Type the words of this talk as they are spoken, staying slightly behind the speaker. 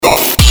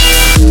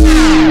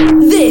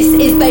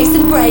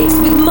Breaks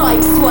with Mike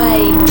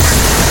Swain.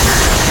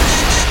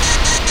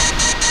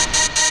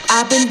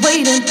 I've been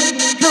waiting,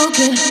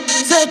 looking,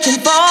 searching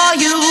for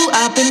you.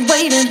 I've been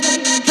waiting,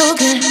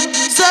 looking,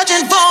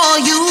 searching for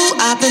you.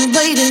 I've been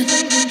waiting,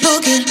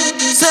 looking,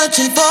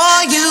 searching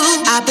for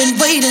you. I've been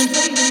waiting,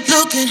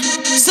 looking,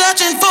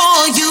 searching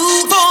for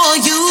you, for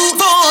you,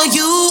 for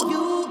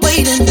you.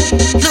 Waiting,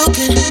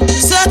 looking,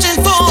 searching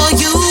for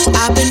you.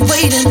 I've been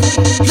waiting,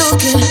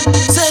 looking,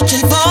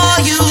 searching for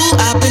you.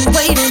 I've been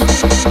waiting,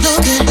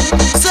 looking,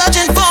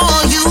 searching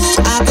for you.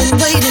 I've been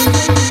waiting,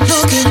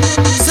 looking,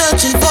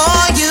 searching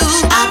for you.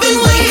 I've been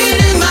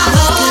waiting my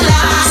whole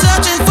life,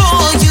 searching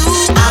for you.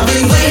 I've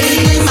been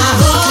waiting my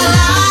whole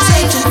life,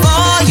 searching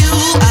for you.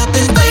 I've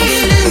been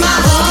waiting my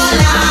whole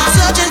life,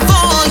 searching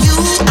for you.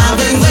 I've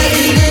been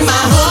waiting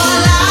my whole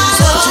life,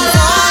 searching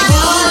for you, for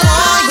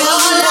you,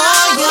 for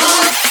you.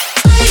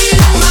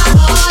 Waiting my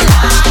whole life.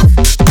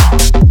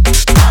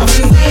 I've been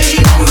waiting my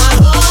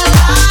whole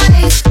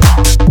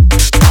life.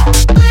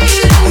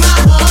 Waiting my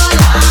whole life.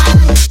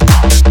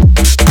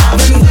 I've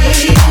been waiting my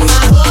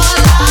whole life, whole life,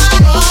 whole life.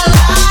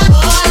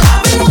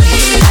 I've been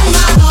waiting my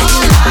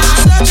whole life,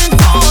 searching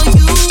for you.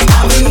 I've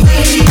been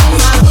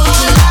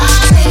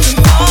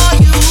waiting my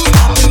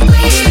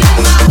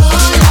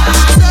whole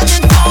life, searching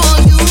for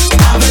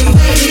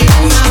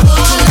you.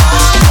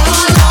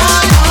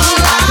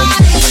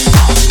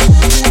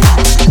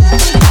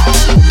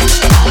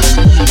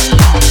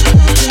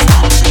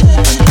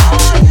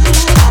 I've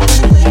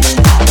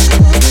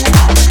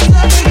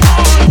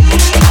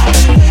been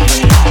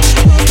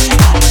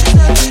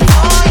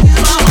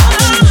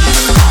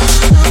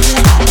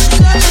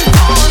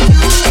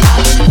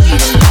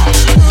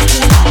waiting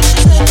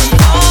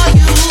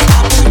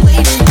my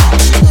whole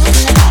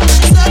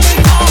life,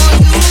 searching for you.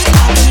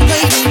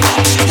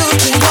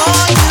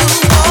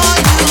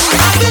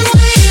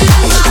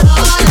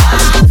 I've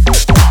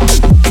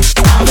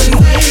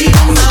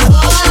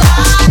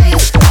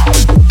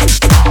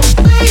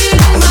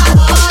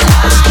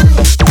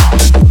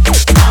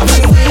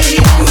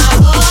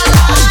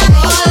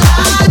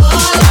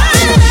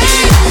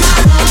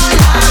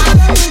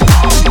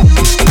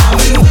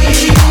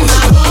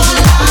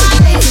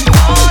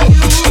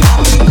waiting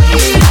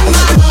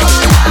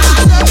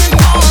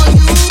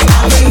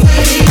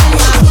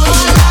my whole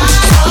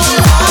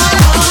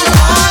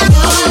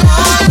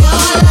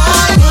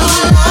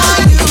life, whole life, whole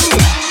life.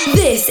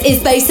 This is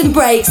Bass and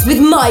Breaks with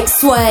Mike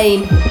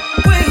Swain.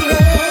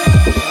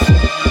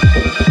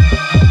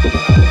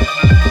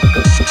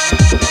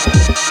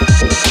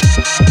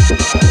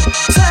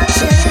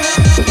 Searching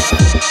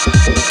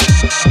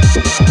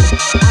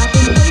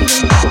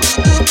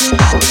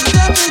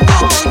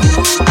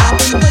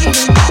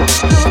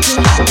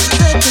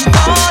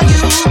for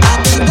you,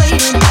 I've been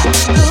waiting,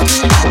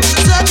 looking,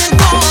 searching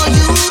for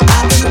you.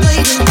 I've been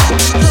waiting,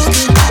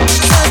 looking,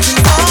 searching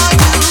for you.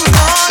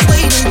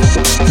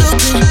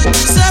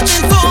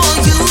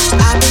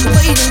 I've been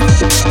waiting, looking,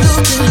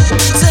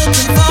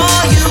 searching for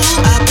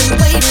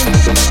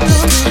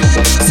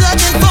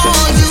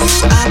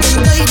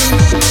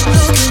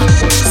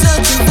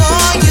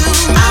you.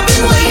 I've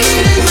been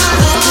waiting my whole life, searching for you. I've been waiting my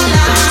whole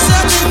life,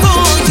 searching for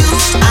you.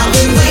 I've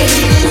been waiting my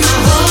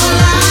whole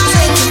life,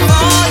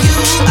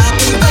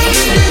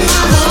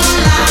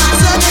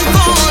 searching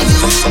for you.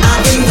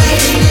 I've been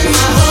waiting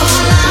my whole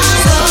life,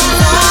 searching for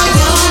you,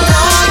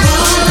 for you,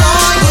 for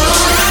you.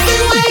 I've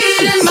been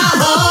waiting my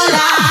whole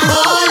life,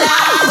 whole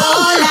life,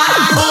 whole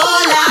life,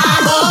 whole life,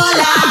 whole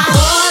life,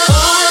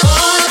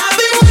 whole. I've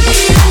been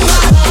waiting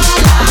my whole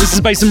life. This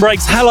is Bass and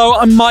Breaks. Hello,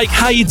 I'm Mike.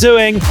 How you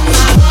doing?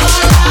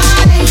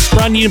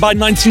 Brand new by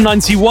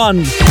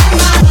 1991,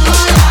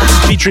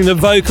 featuring the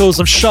vocals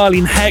of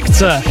Charlene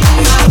Hector.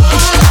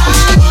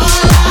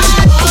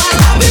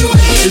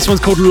 This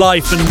one's called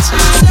Life, and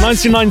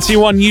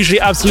 1991 usually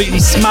absolutely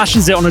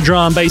smashes it on a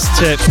drum and bass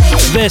tip.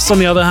 This, on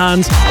the other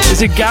hand,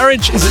 is it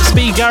garage? Is it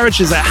speed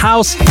garage? Is it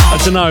house? I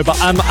don't know, but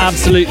I'm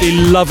absolutely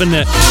loving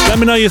it. Let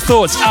me know your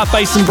thoughts at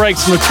Bass and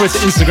Breaks on the Twitter,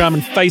 Instagram,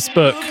 and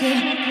Facebook.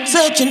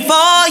 Searching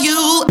for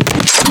you.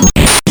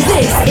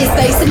 This is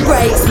Bass and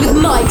Breaks with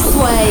Mike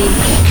Swain.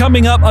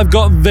 Coming up, I've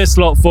got this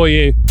lot for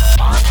you.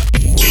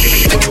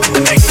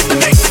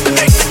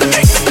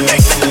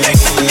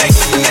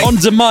 On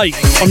to Mike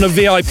on the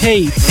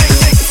VIP.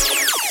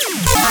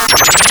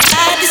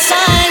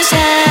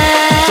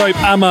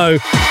 Dope Ammo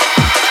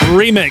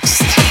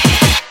remixed.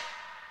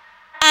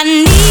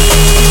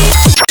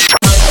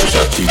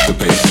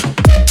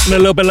 I And a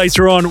little bit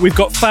later on, we've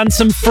got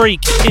Phantom Freak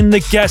in the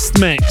guest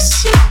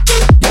mix.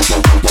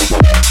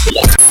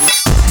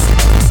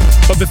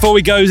 But before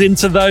we go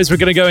into those, we're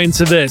going to go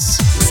into this.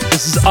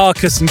 This is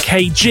Arcus and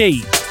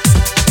KG.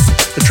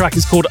 The track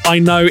is called I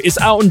Know. It's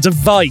out on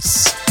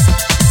Device.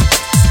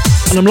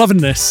 And I'm loving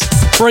this.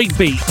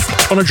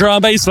 Breakbeat on a drum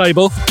and bass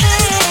label.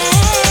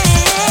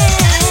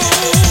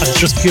 And it's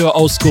just pure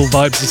old school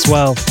vibes as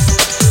well.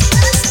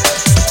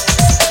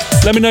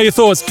 Let me know your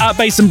thoughts at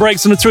Bass and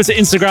Breaks on the Twitter,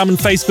 Instagram, and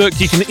Facebook.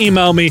 You can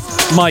email me,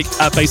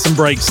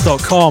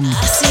 mike@bassandbreaks.com.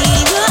 see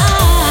your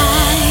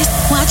eyes,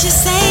 what you're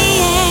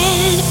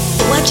saying,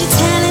 what you're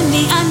telling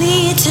me.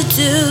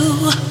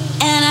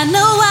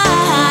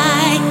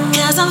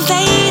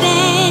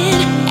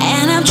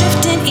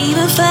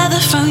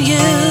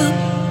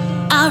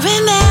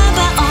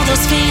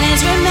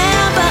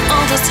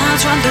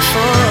 times run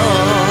before.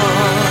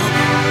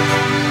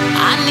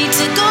 I need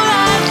to go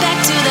right back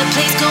to the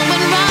place,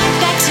 going right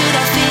back to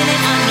that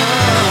feeling I know.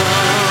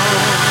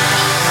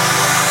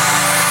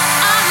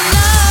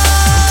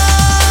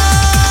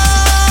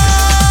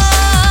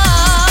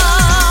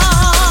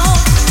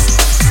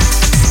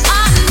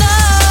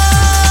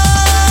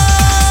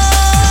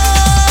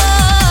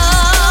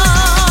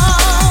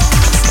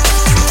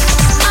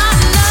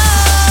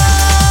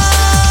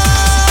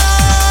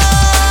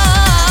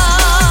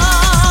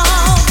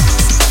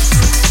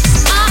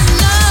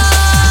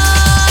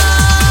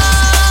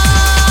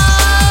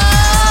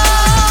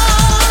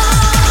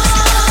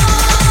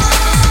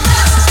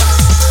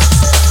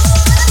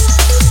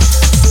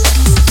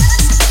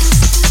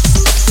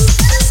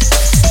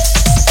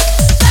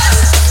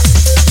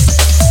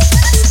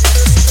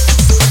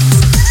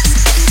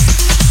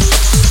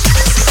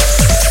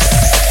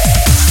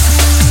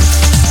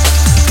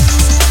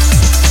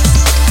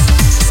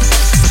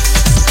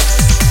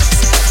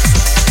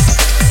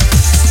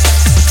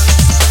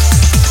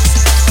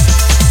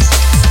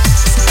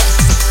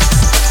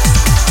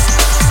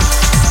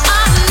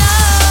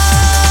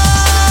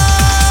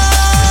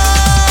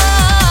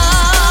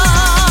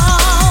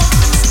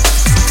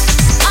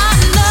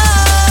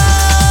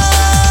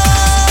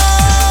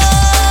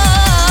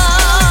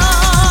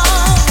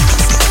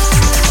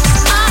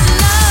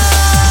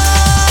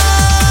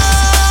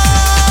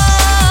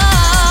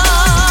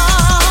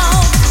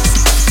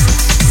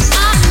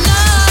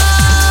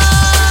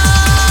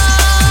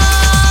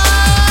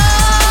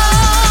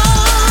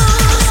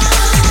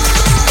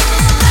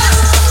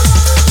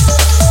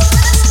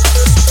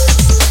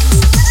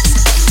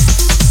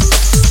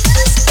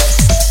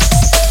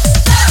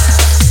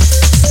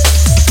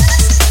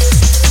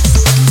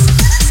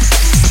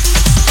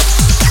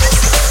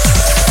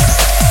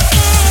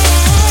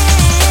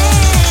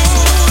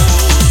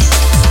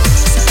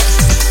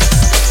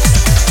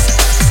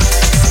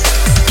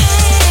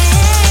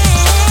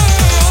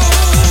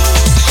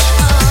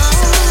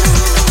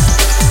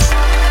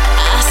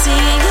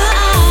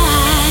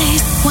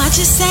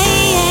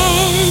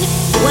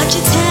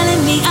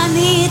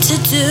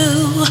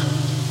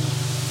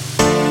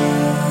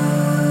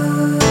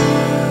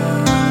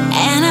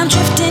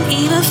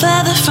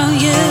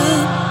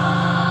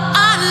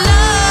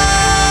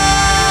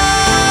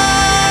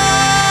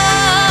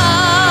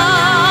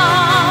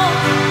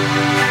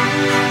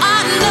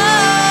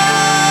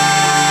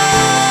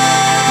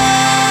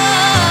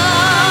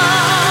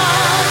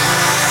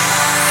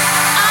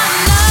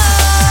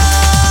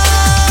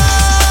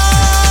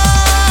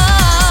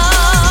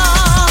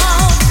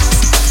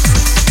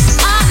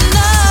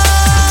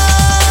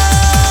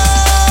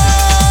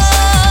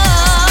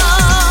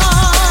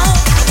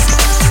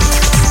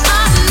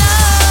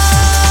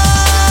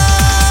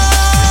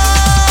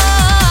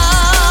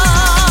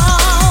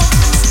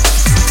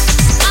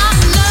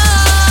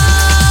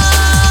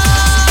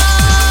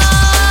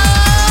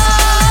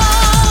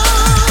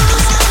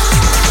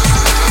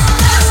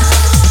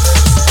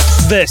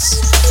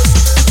 This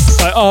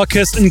by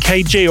Arcus and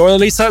KG, or at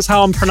least that's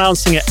how I'm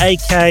pronouncing it,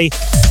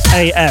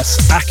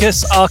 A-K-A-S.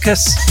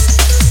 Arcus.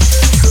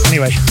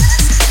 Anyway,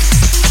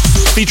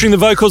 featuring the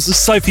vocals of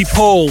Sophie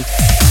Paul.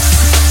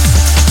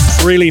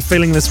 Really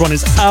feeling this one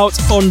is out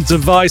on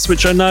Device,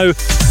 which I know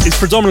is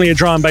predominantly a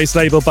drum and bass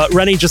label, but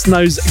Rennie just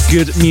knows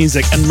good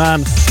music, and man,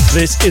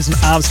 this is an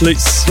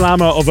absolute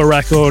slammer of a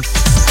record.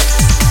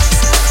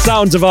 It's out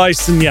on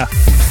Device, and yeah,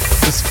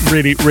 just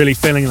really, really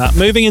feeling that.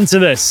 Moving into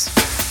this.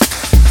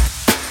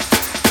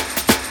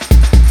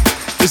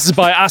 This is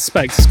by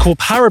Aspect. It's called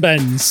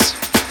Parabens.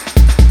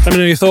 Let me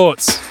know your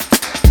thoughts.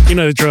 You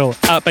know the drill.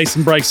 At Bass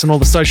and Breaks on all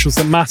the socials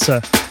that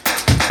matter.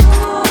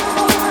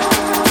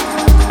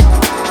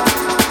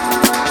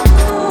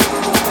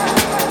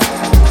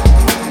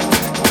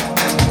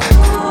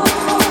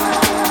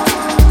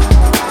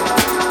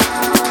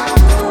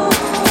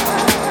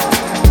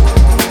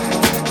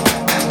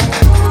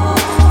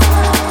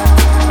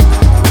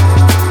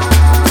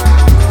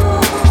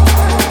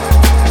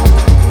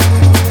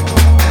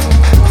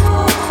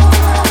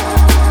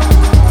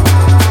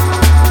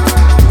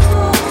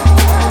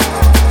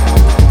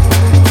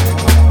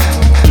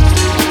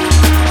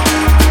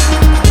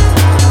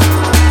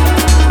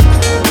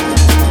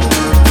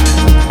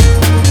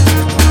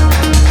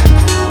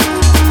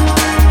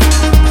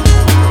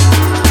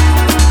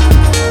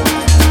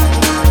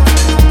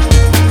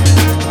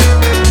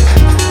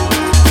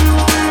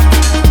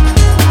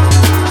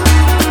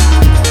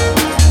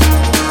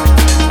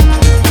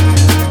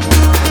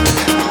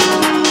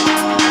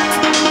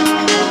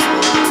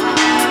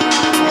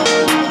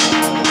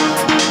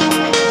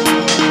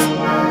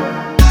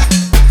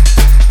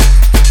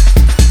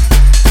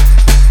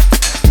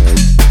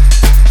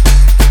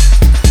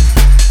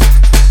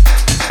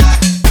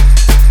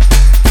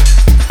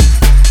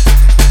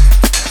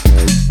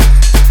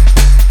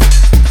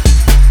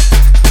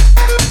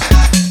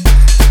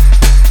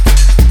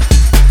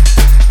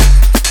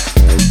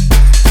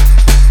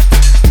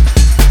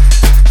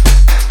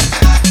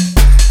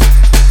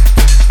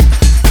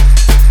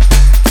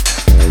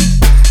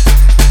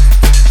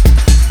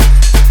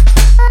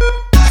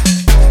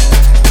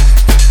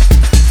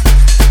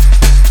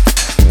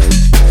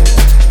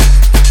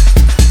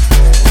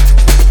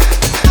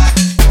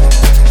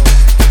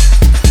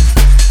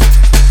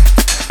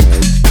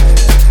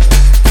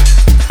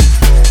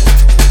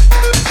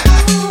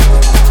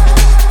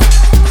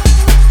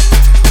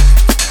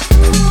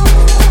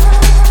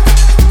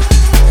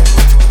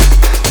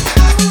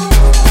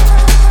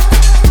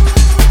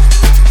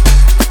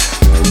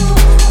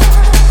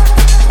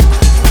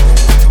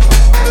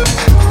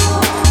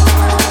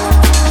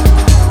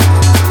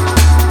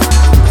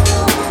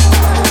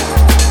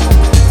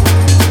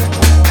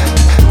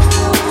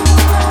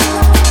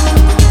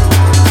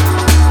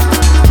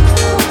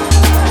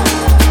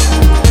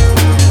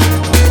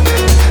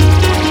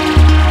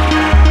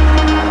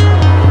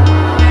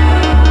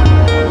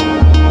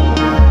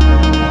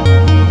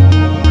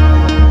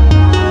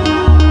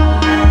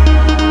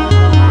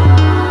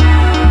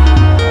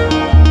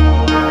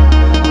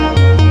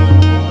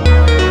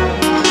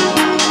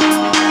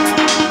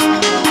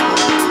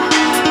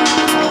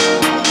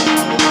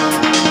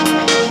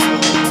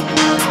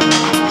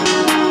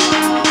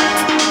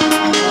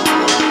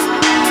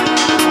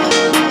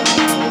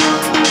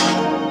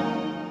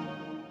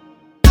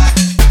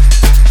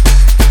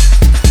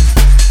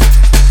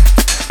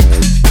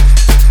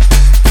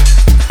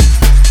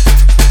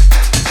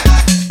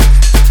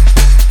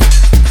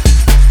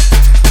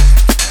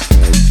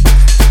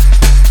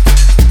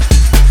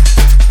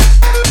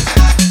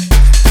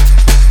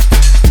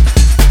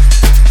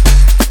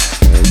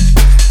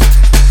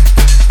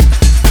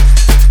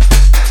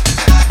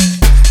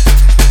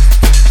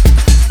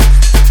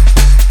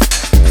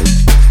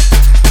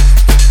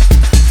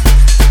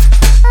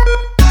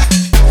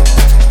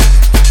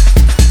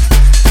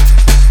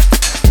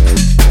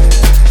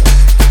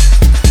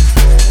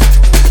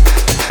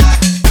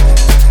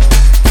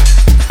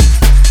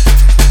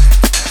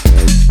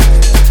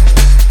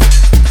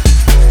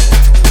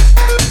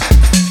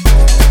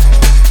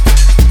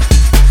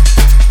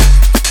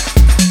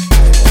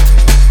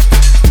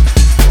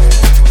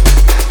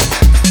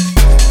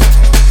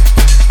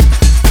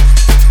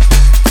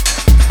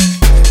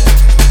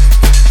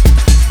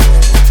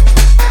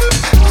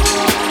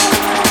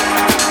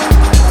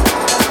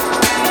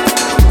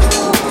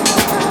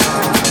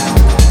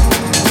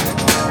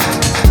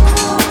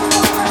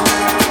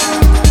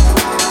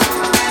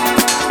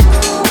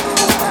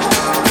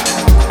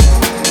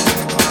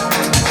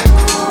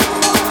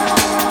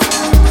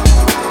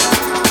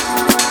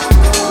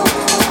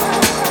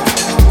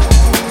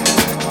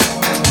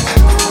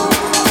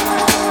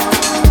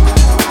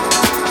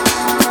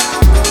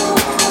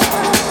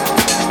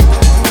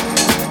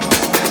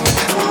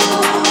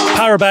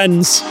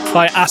 Parabens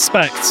by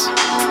Aspect.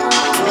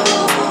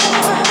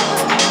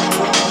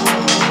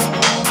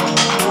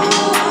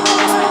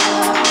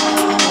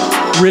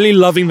 Really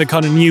loving the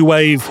kind of new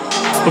wave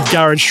of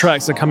garage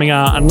tracks that are coming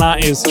out, and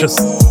that is just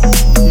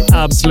an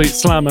absolute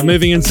slammer.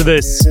 Moving into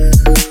this,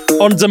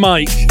 on the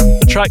mic,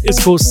 the track is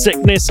called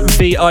Sickness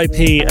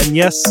VIP, and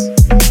yes,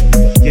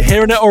 you're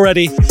hearing it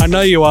already. I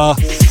know you are.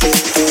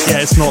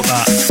 Yeah, it's not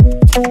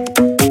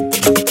that.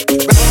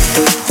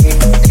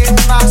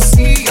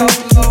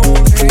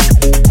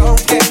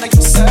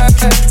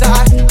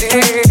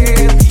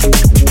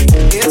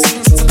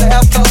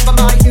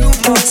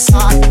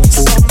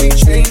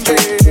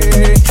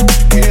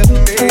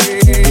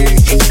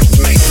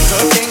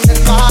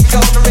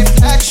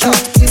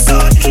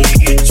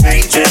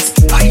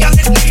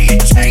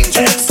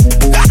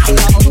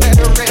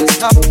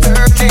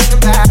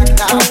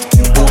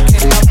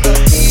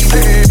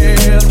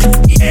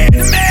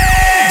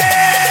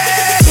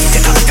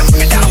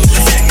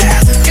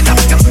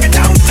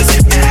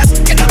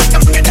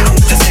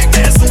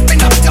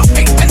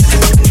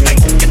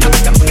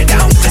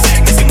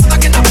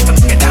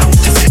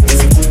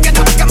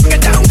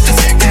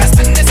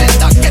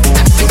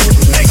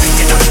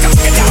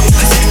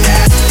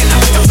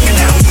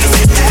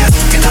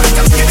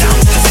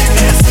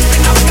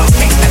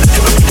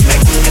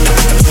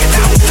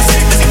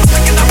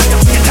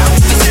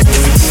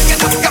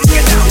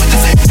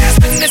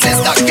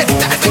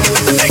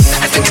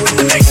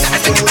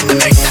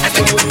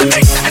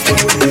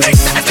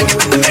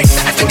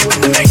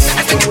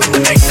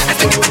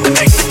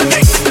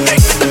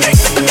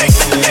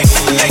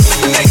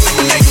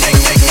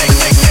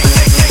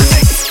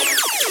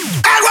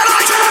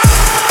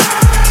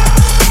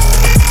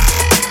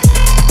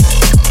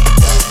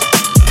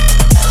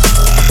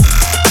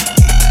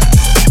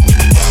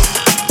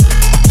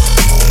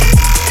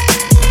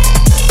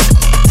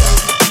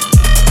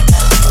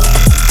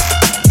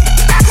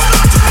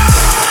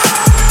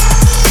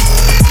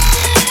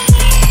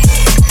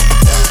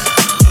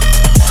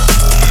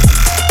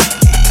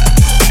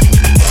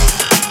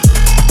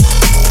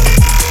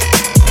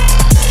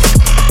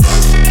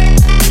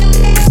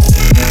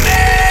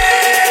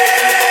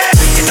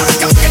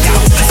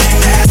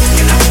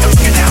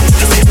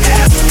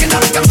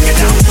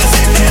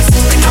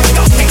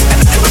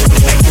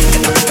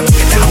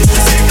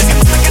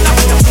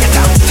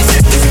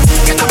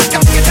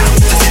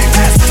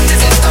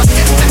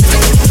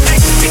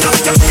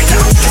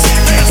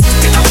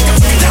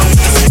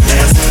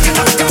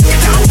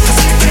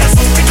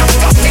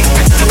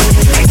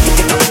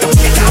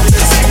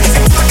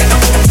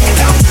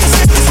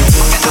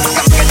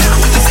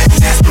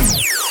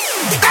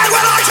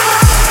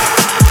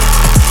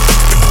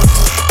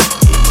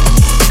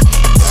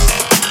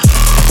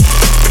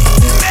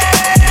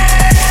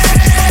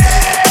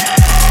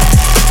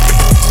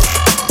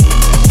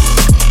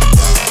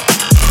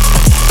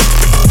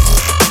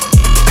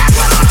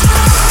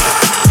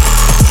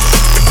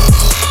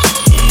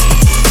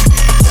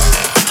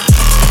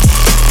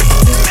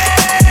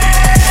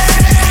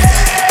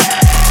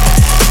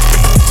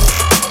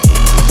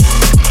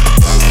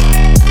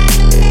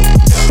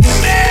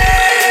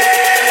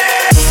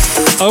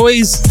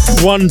 Always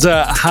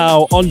wonder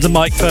how On The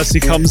Mic firstly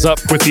comes up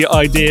with the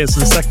ideas,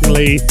 and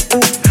secondly,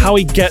 how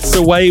he gets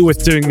away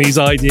with doing these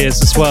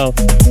ideas as well.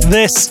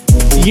 This,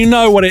 you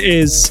know what it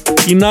is,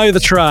 you know the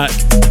track,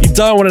 you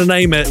don't want to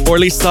name it, or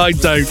at least I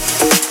don't,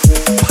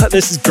 but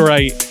this is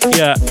great.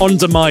 Yeah, On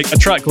The Mic, a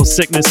track called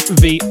Sickness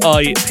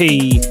VIP.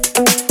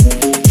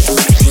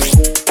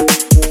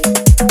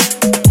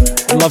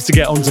 I'd love to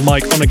get On The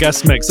Mic on a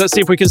guest mix. Let's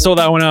see if we can sort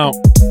that one out.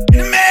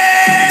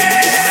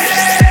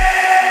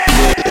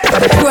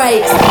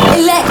 Breaks,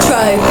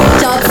 electro,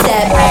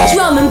 dubstep,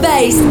 drum and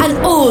bass, and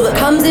all that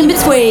comes in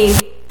between.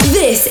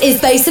 This is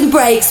Bass and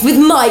Breaks with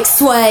Mike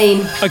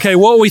Swain. Okay,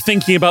 what are we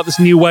thinking about this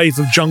new wave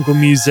of jungle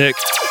music?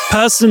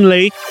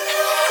 Personally,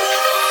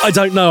 I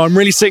don't know. I'm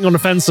really sitting on the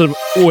fence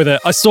with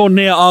it. I saw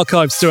Nia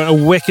Archives doing a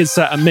wicked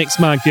set at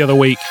Mixmag the other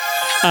week,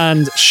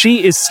 and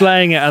she is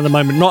slaying it at the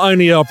moment. Not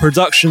only are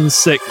productions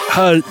sick,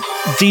 her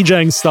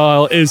DJing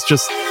style is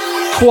just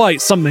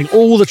quite something.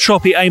 All the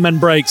choppy amen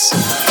breaks.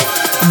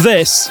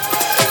 This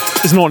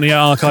is not Nia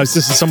Archives,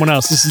 this is someone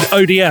else. This is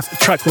ODF, a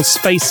track called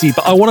Spacey.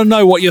 But I want to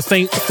know what your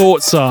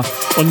thoughts are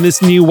on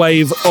this new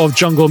wave of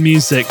jungle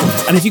music.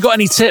 And if you've got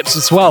any tips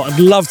as well, I'd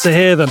love to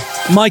hear them.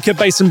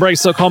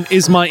 Mike@bassandbreaks.com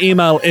is my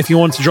email if you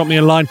want to drop me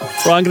a line.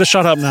 Right, I'm going to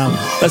shut up now.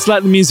 Let's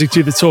let the music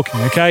do the talking,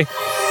 okay?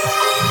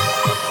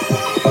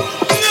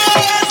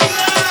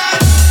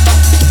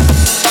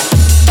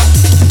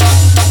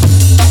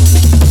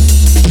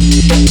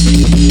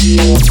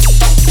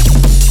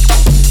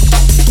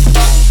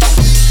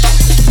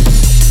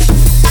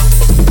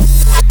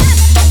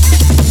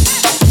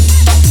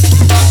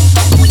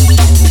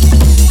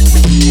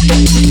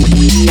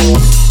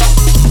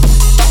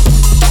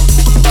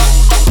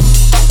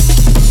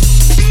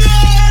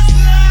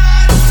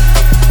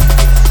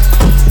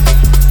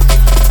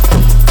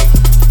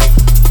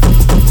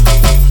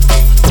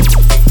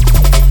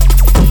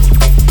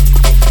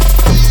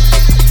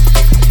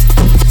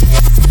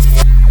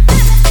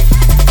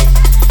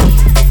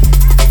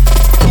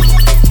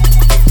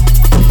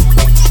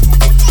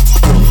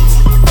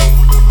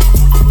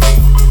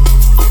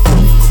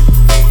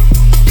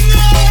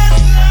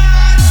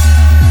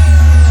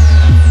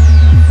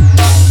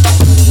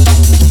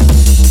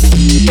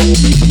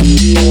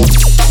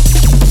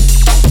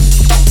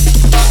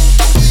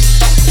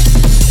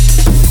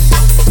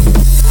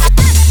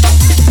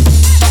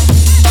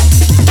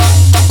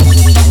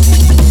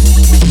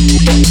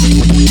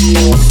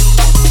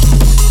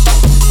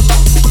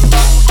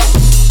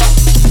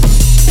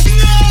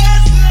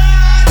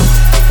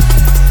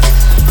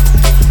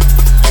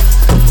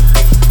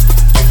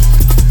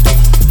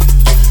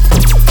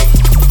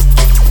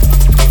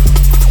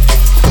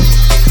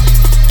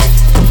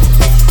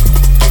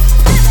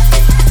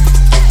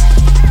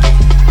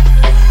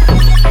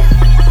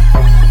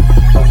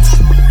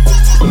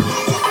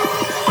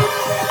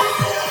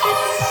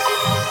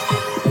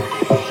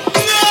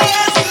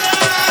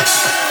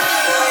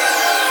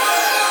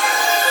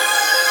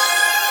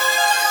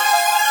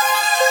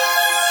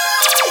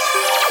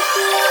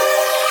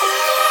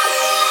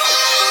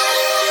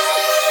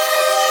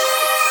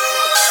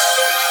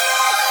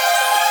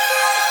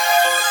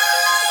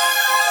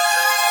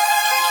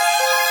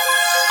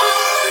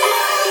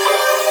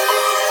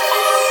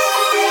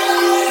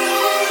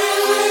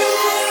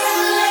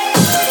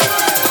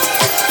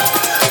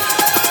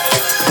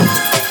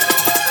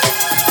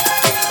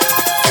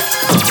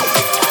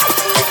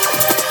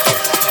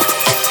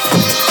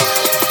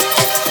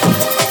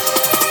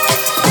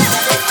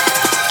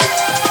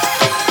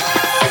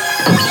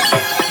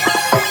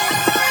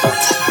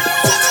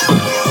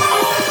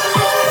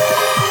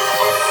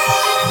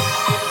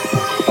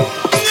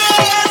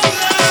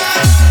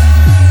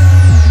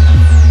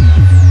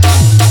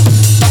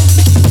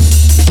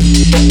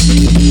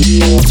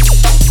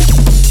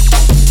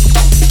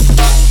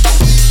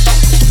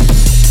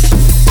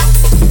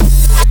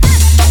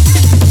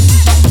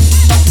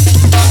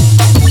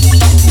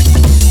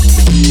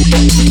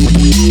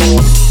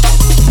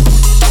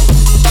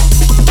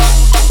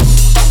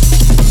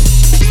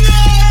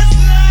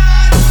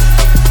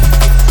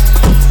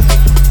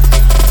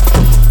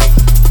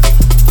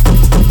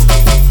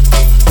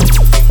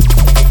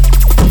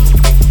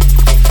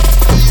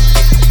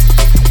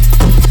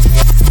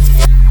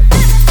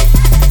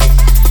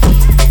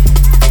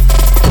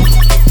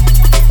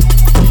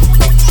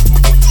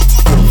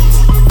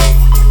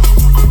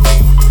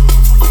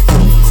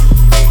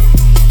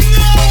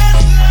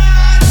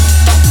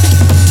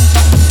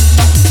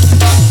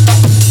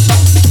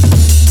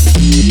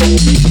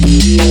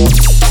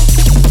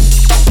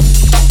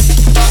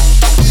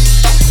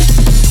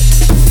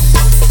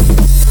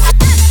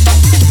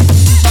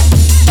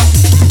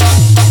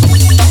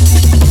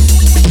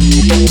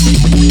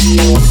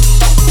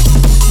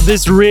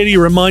 this really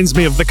reminds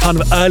me of the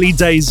kind of early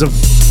days of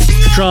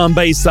drum and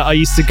bass that I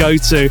used to go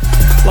to.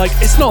 Like,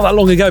 it's not that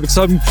long ago because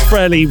I'm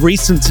fairly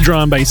recent to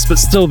drum and bass, but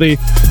still the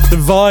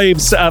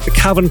vibes at the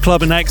Cavern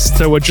Club in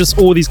Exeter were just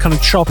all these kind of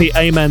choppy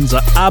amens.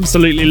 I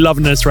absolutely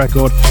loving this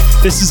record.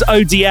 This is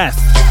ODF.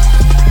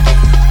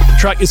 The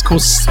track is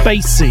called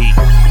Spacey.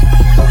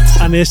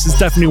 And this is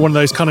definitely one of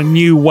those kind of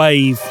new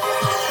wave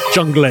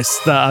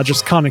junglists that are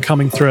just kind of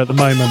coming through at the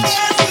moment.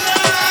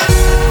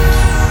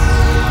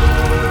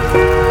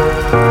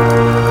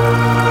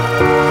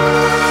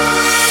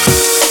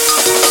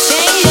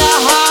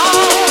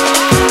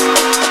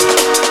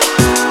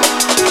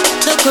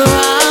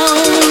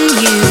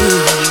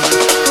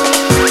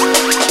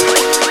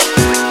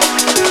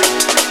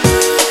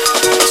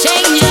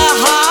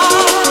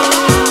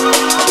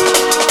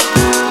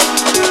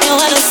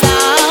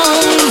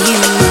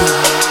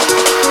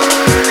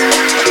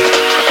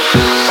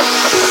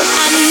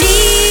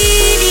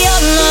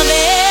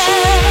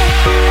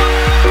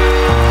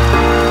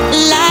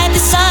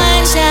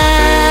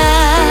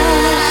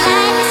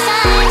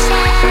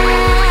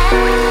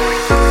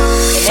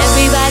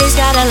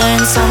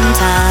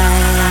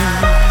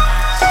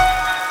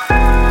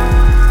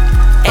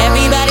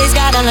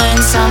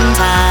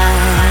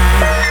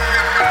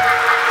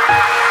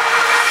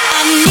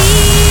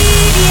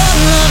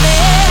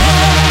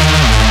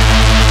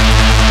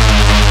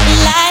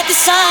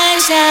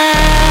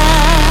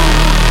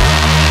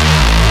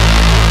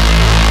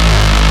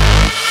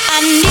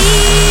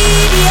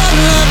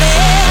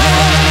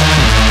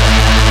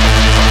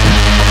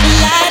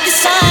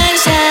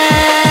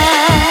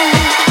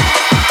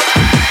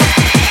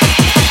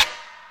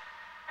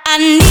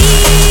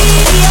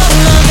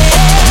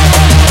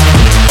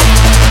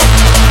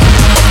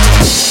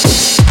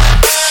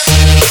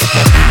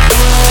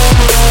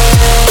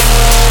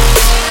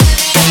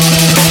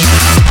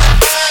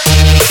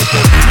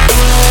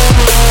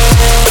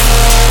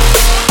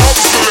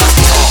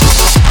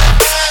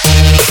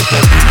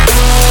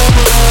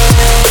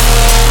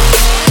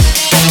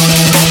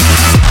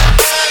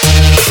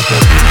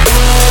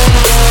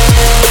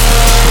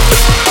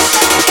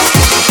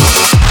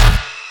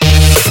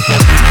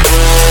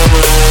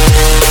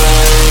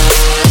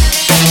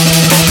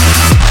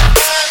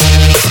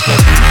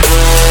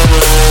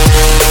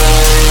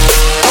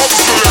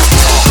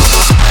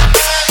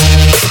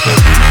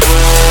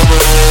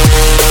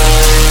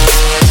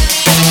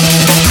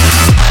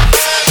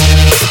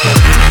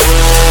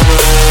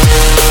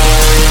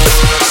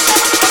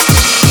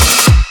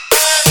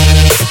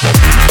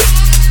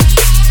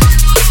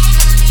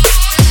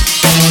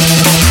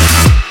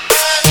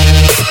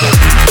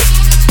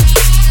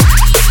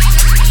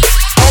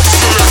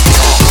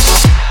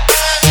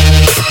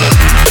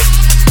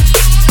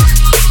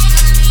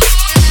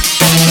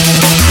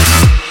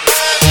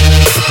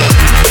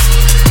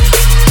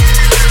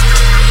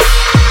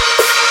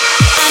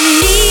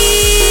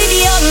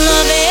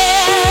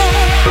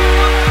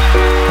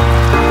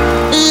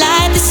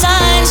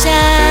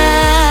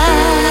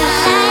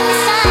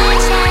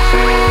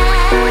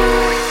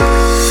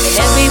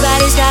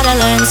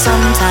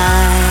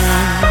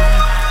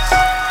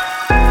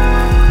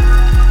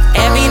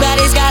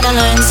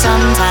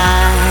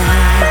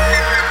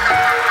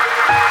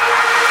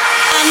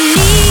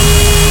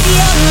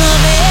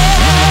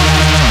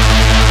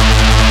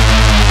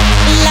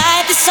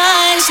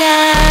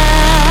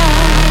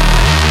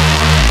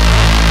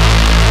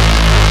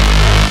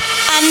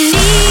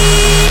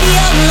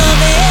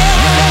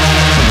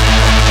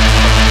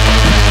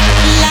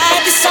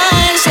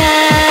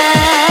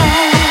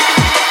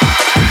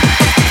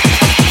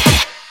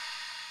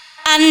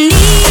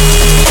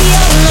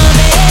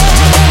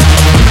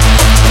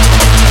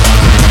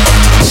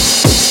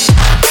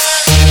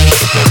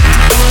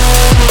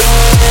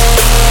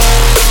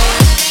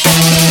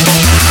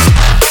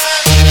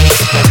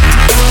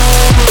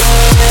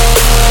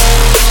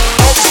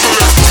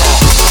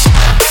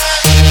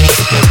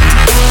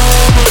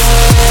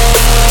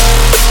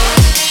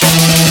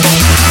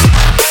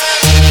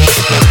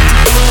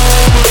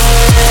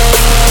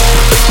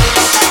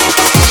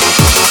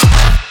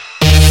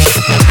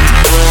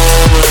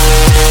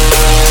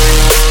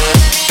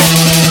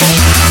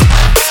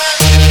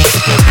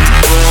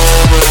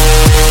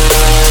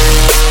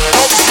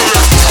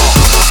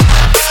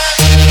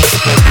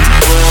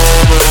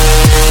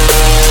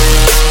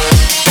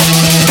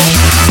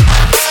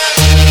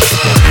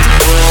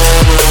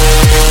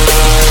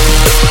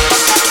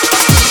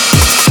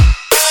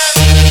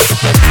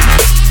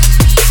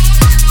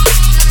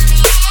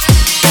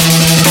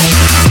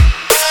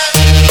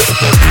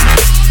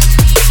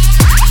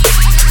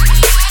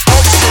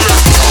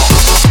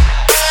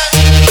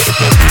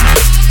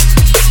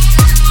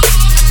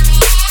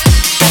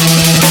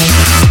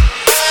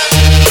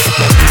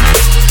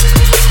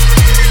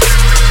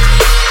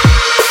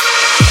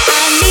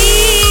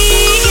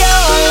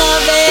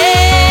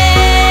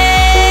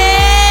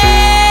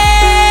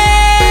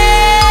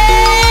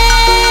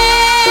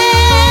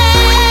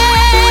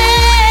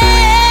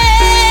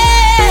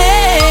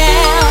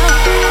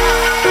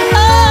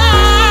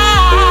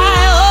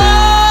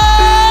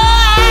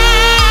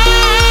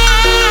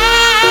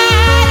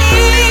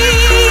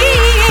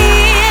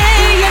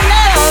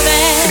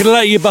 I'm gonna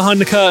let you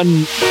behind the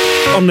curtain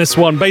on this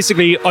one.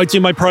 Basically, I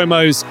do my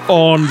promos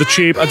on the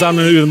Tube. I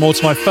download them all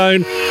to my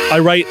phone. I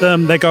rate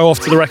them. They go off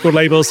to the record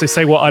labels. They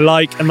say what I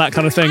like and that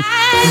kind of thing.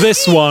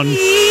 This one,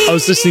 I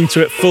was listening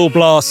to it full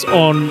blast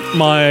on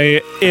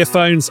my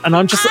earphones, and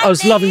I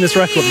was loving this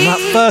record. And that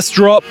first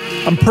drop,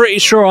 I'm pretty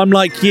sure I'm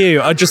like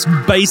you. I just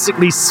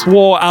basically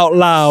swore out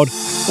loud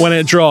when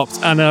it dropped,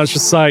 and I was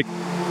just like,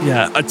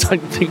 yeah, I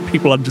don't think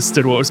people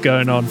understood what was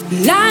going on.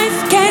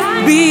 Life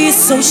can be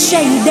so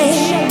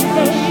shady.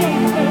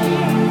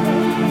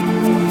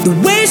 The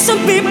way some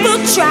people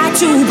try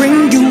to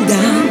bring you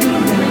down.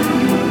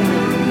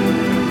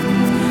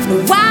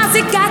 Why's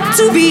it got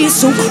to be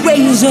so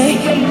crazy?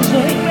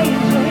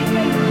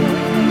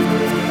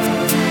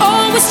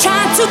 Always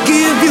trying to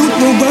give you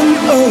the run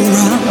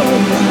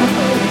around.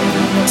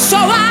 So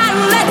I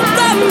let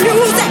the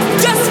music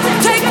just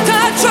take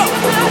control.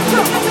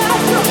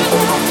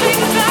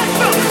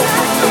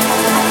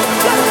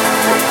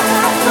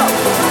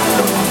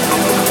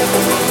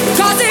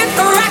 Cause it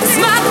rocks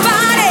my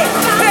body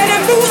and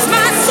it moves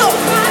my soul.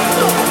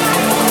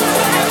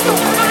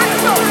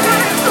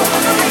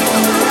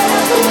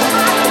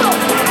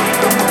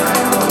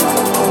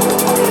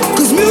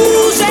 Cause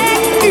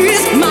music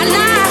is my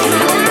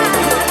life.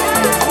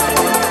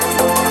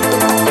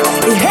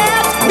 It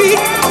helps me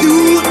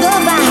through the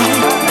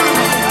night.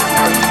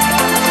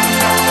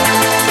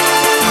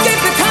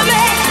 Keep it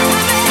coming.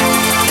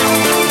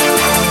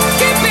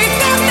 Keep it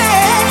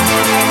coming.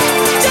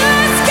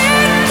 Just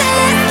can't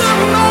take no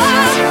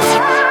more.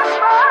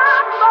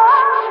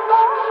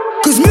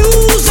 Cause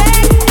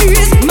music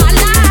is my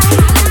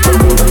life.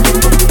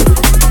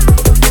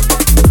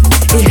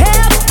 It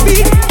helps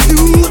me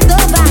through the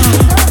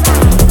night.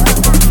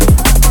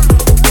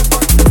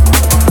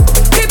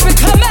 Keep it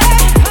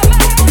coming.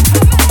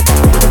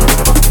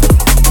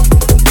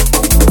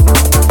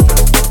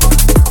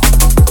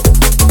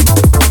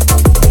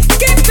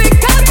 Keep it coming. Keep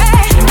it coming.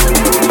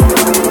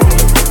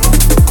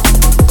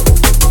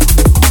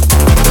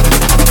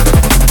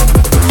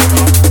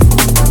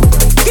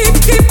 Keep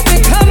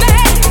it coming. Just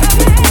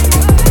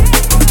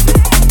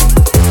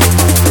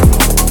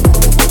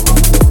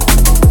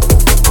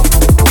can't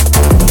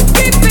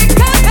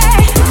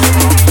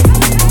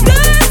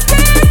take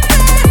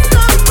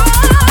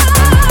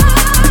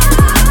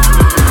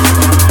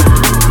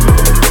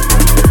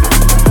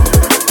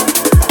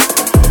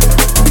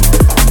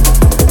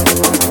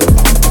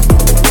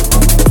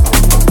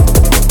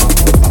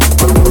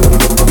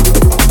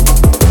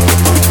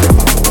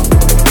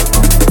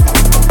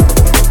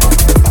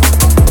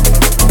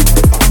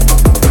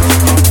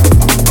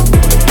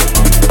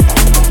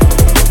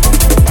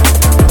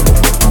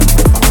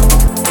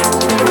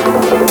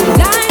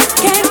Life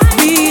can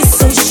be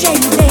so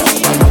shady.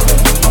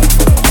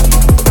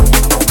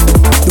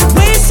 The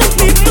way some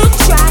people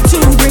try to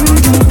bring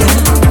you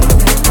down.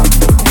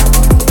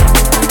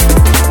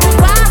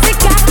 Why's it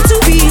got to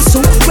be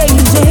so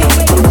crazy?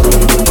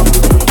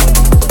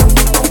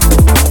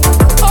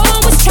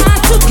 Always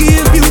trying to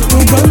give you the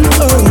run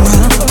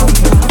around.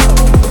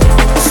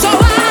 So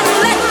I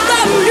let the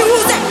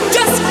music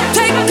just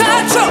take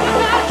control.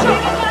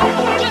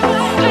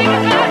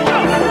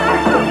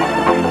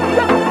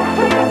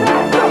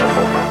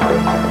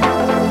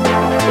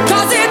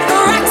 Cause it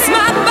rocks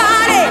my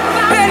body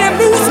and it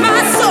moves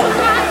my soul.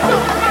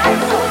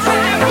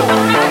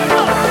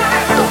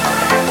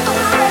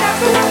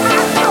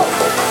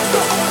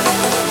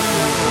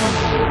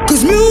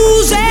 Cause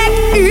music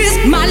is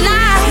my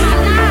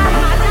life.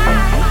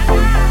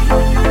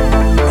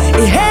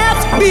 It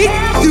helps me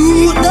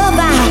through the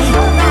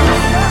night.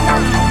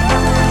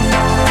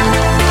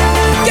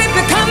 Keep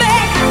it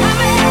coming.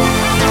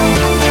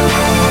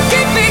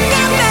 Keep it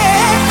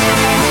coming.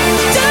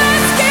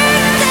 Just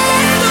can't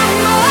take no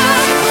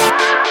more.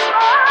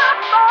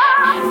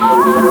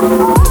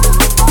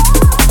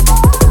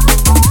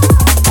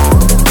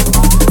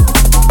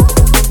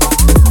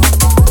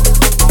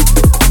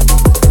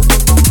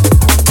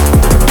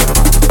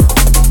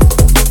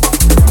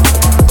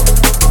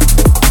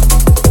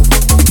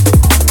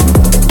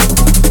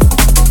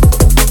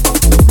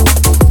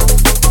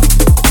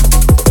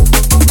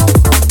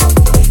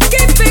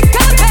 Keep it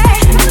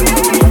coming.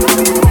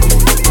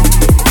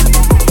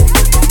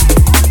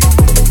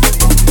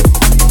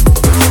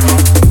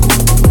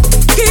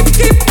 Keep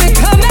it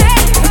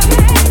coming.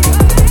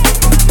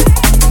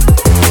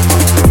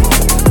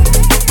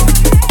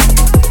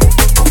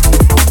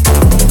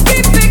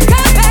 Keep it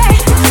coming.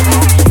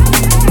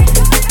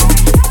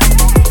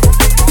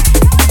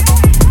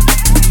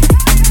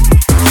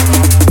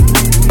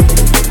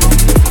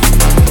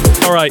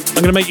 Alright, I'm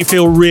gonna make you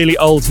feel really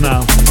old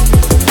now.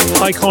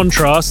 High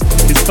Contrast,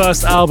 his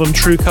first album,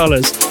 True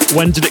Colors.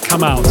 When did it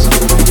come out?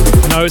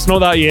 No, it's not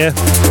that year.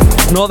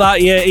 Not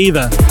that year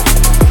either.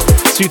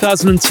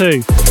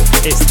 2002.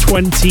 It's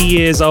 20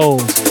 years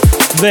old.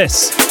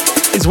 This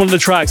is one of the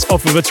tracks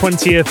off of a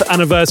 20th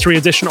anniversary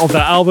edition of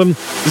that album.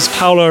 This is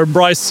Paolo and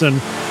Bryson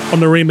on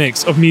the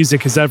remix of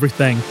Music Is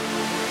Everything.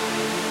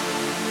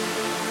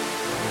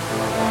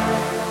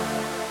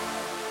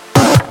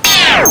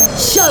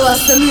 Show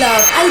us some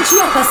love and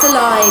drop us a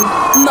line.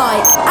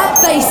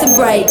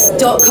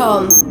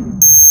 Mike@bassandbreaks.com.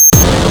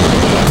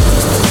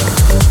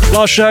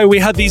 Last show, we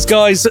had these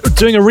guys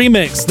doing a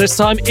remix. This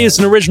time is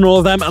an original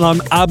of them, and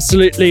I'm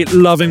absolutely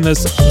loving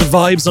this. The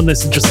vibes on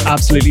this are just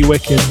absolutely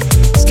wicked.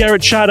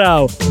 Scarrett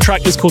Shadow, the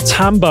track is called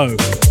Tambo.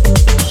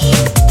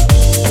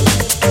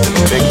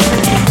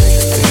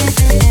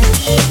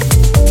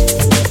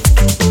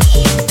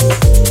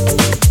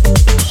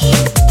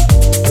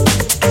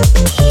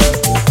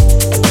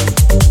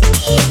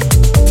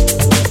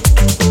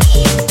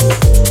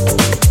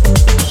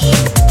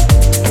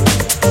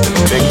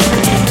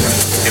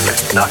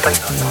 Nothing.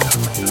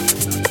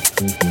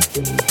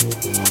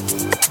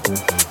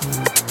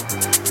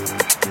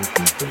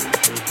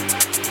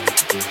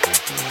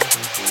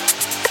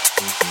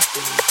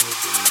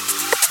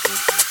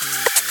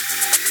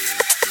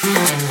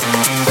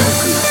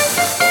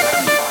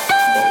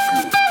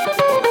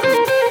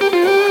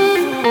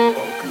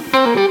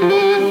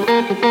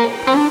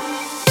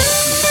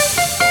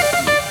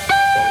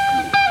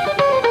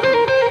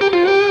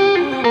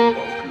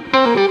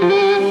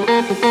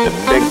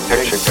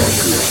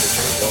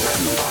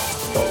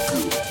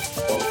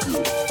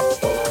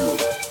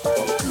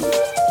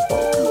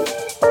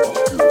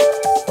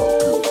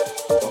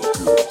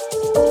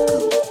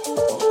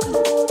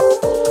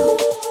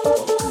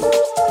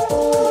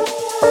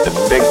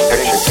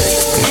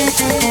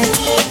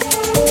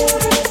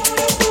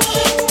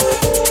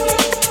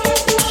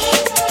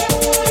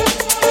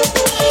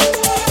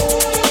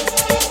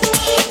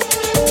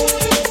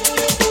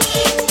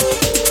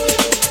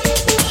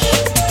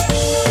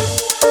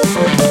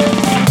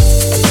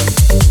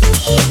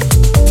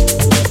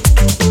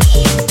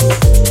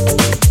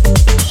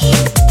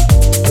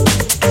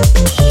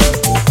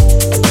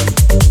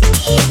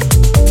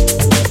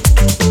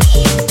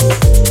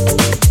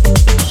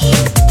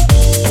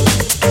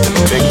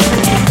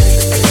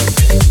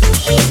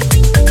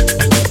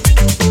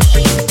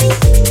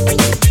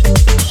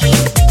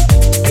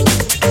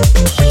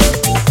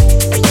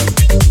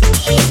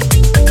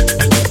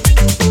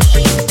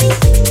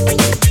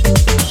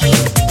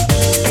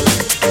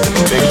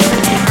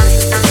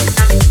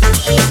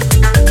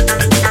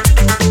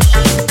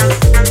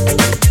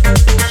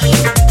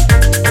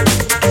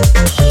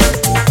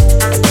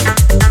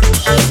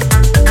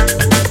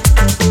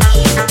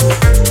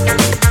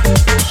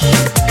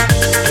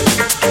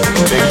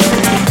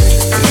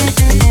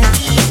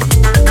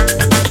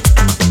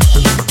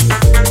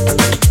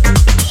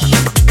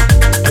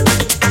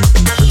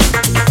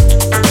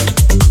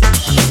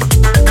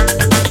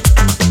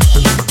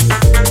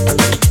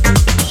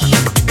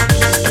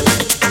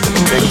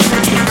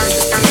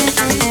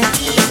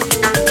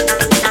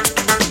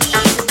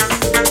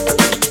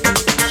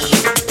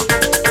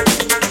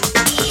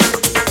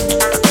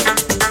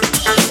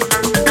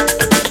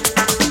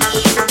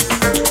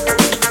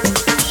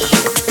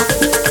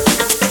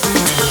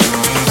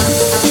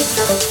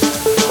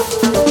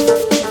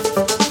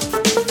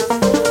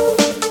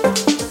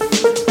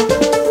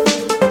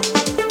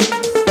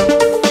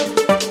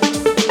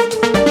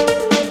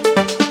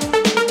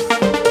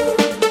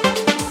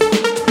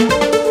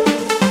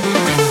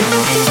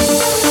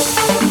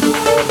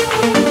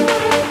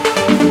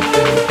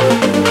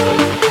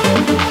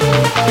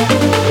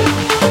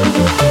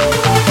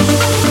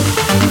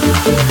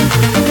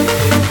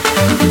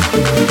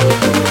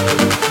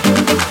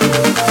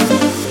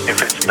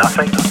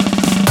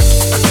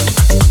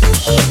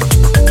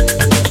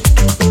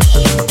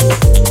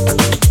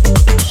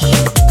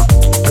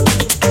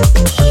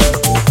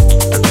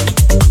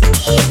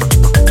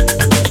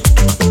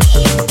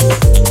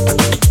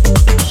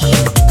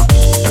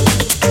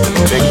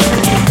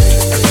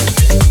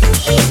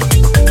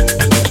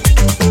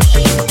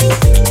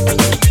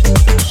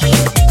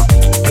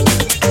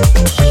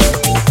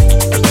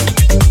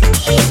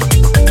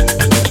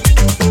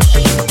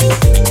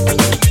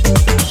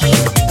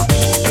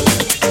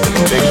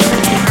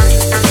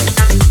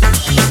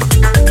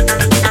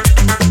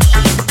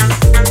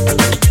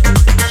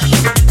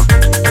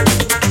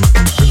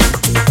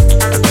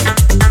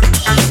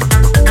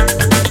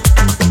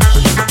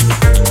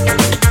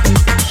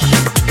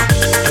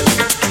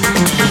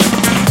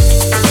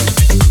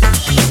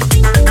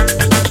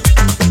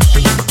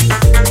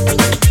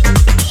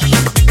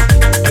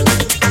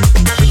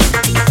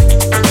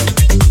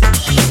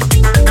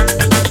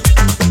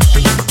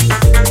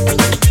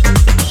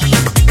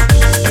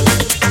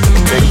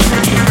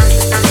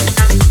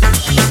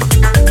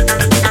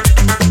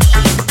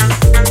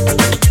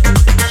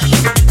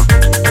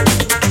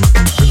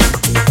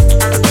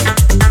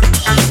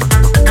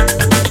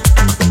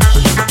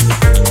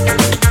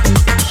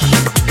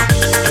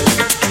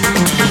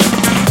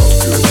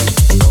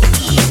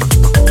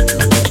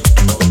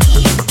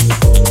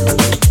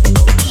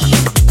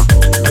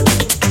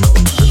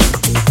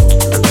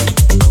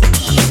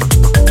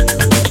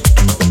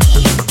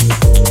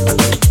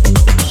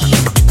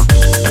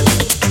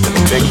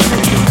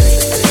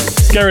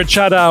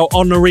 Kira Chadao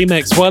on the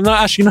remix. Well, no,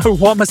 actually, no,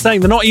 what am I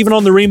saying? They're not even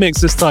on the remix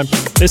this time.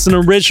 It's an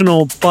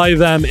original by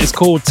them. It's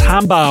called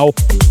Tambao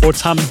or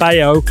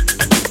Tambao.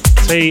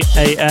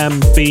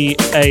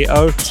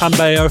 T-A-M-B-A-O.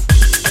 Tambao.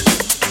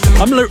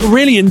 I'm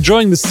really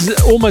enjoying this.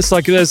 It's almost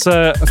like there's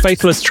a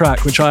Faithless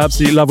track, which I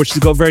absolutely love, which has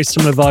got very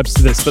similar vibes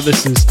to this, but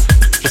this is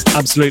just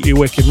absolutely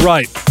wicked.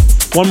 Right,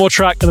 one more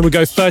track, and then we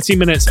go 30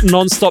 minutes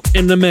non-stop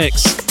in the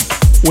mix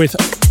with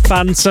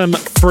Phantom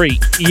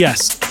Freak.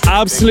 Yes,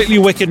 absolutely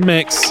wicked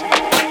mix,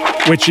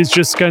 which is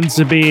just going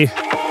to be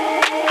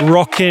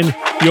rocking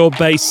your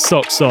bass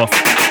socks off.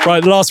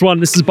 Right, the last one,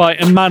 this is by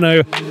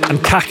Emano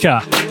and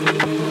Kaka.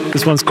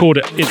 This one's called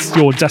It's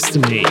Your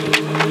Destiny.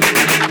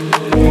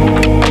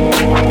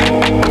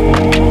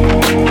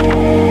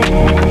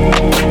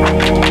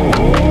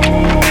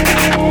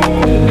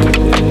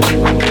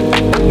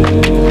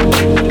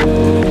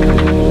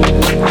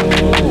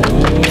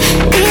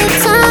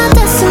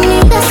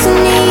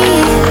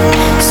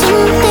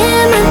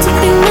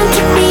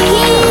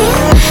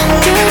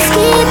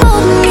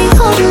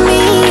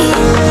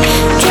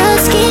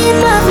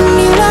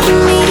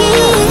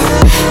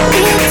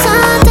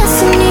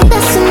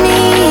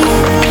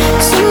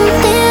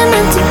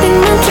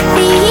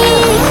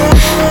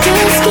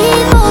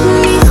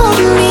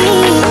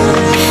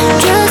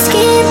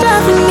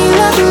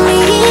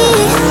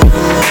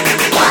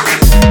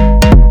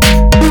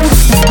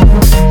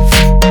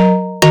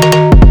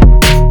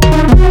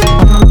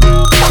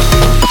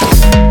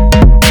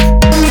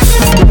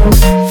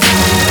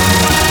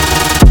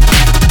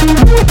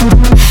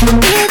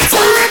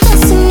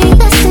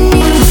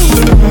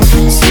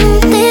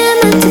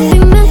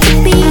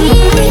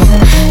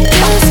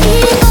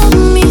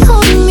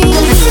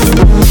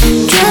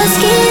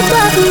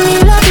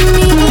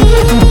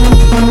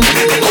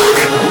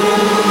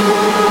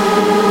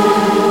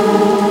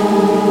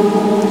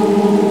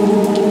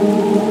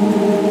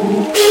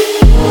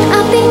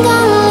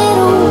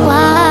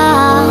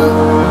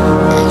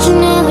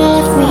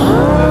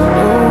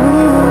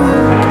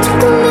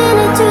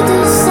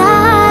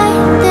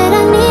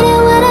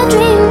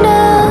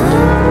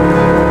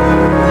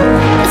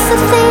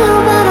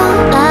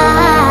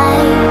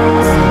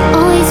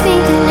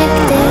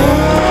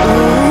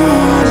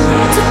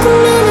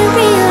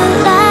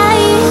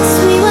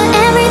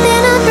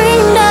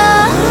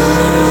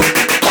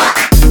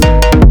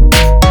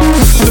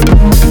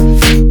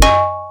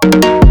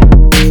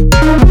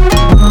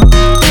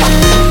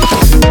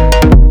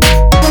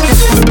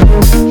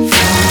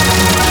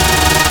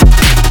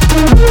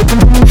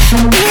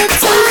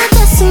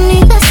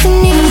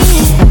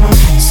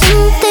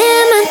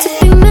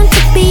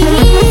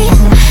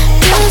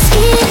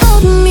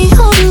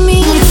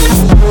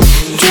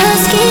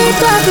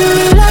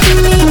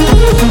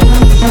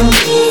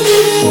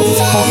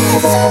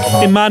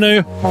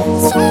 Emano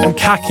and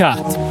Kaka.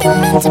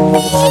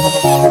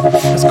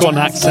 It's got an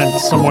accent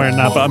somewhere in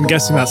there, but I'm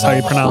guessing that's how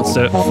you pronounce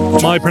it.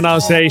 My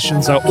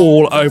pronunciations are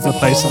all over the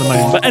place at the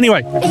moment. But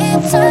anyway,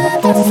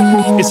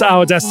 It's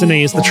Our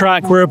Destiny is the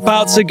track. We're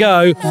about to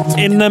go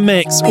in the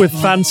mix with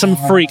Phantom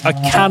Freak. I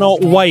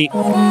cannot wait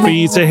for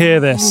you to hear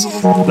this.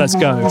 Let's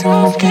go.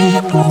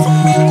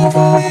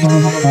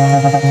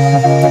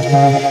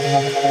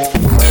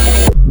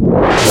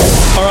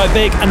 All right,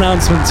 big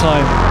announcement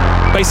time.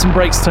 Bass and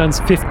Breaks turns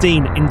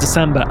 15 in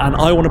December, and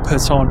I want to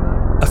put on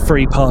a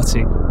free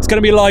party. It's going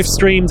to be a live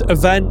streamed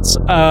event.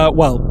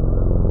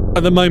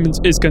 At the moment,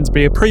 it's going to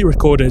be a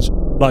pre-recorded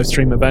live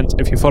stream event,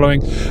 if you're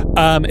following. It's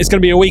going to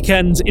be a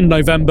weekend in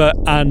November,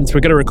 and we're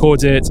going to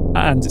record it,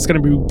 and it's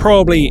going to be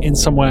probably in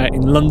somewhere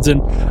in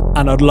London,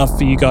 and I'd love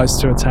for you guys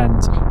to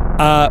attend.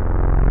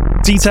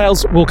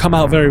 Details will come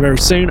out very, very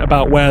soon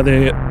about where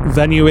the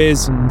venue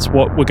is and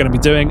what we're going to be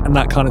doing and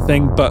that kind of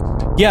thing. But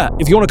yeah,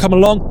 if you want to come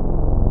along,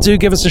 do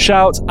give us a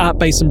shout at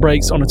Bass and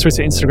Breaks on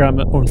Twitter,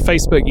 Instagram, or on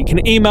Facebook. You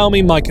can email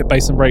me,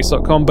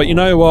 mike@bassandbreaks.com. But you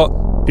know what?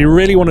 If you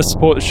really want to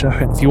support the show,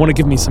 and if you want to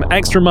give me some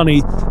extra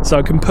money so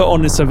I can put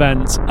on this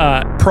event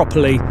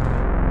properly,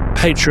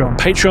 Patreon.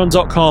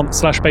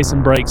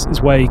 Patreon.com/bassandbreaks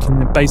is where you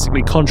can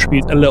basically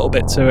contribute a little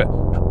bit to it.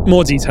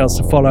 More details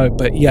to follow.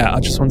 But yeah, I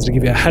just wanted to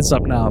give you a heads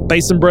up now.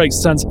 Bass and Breaks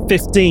turns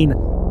 15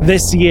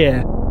 this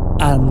year.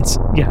 And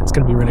yeah, it's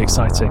going to be really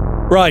exciting.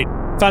 Right,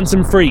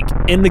 Phantom Freak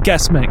in the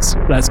guest mix.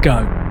 Let's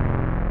go.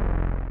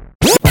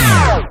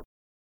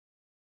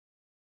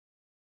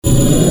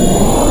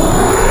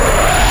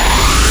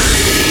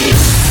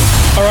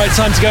 Alright,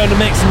 time to go in the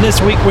mix, and this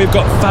week we've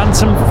got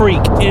Phantom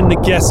Freak in the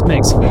guest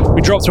mix.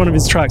 We dropped one of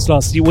his tracks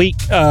last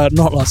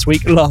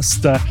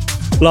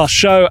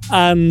show,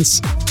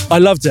 and I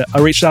loved it. I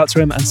reached out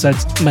to him and said,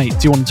 mate,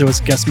 do you want to do us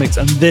a guest mix?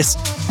 And this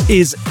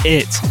is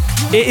it.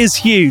 It is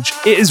huge.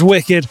 It is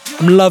wicked.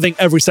 I'm loving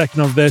every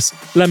second of this.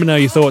 Let me know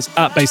your thoughts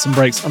at Bass and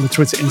Breaks on the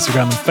Twitter,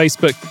 Instagram, and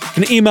Facebook.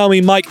 You can email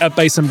me,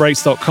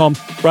 mike@bassandbreaks.com.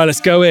 Right,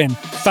 let's go in.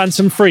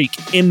 Phantom Freak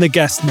in the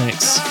guest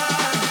mix.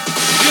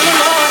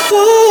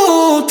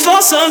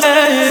 For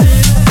Sunday.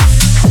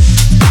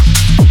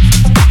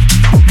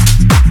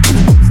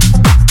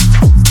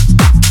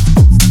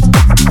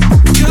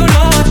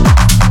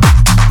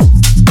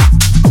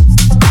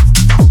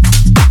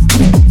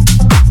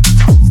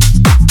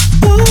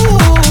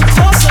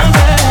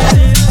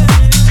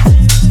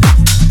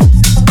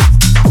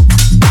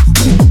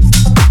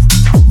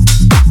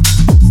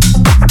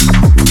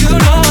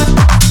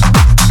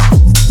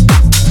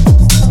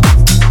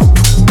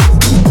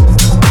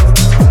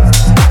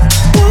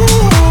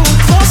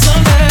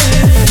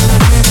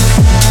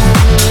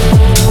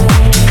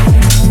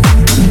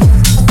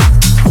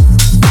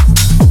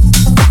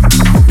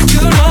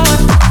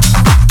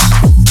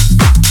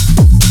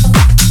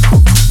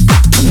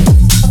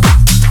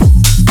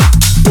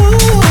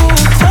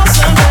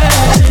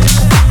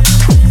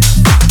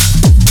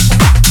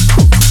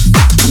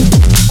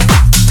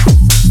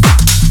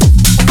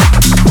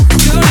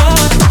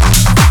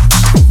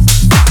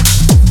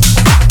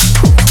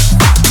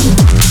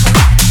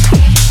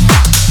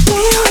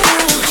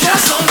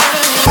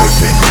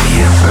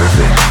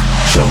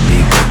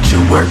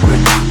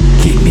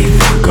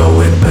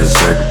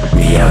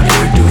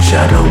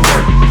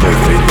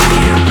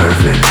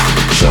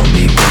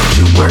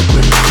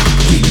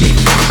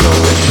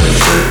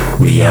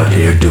 We out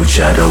here do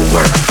shadow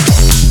work.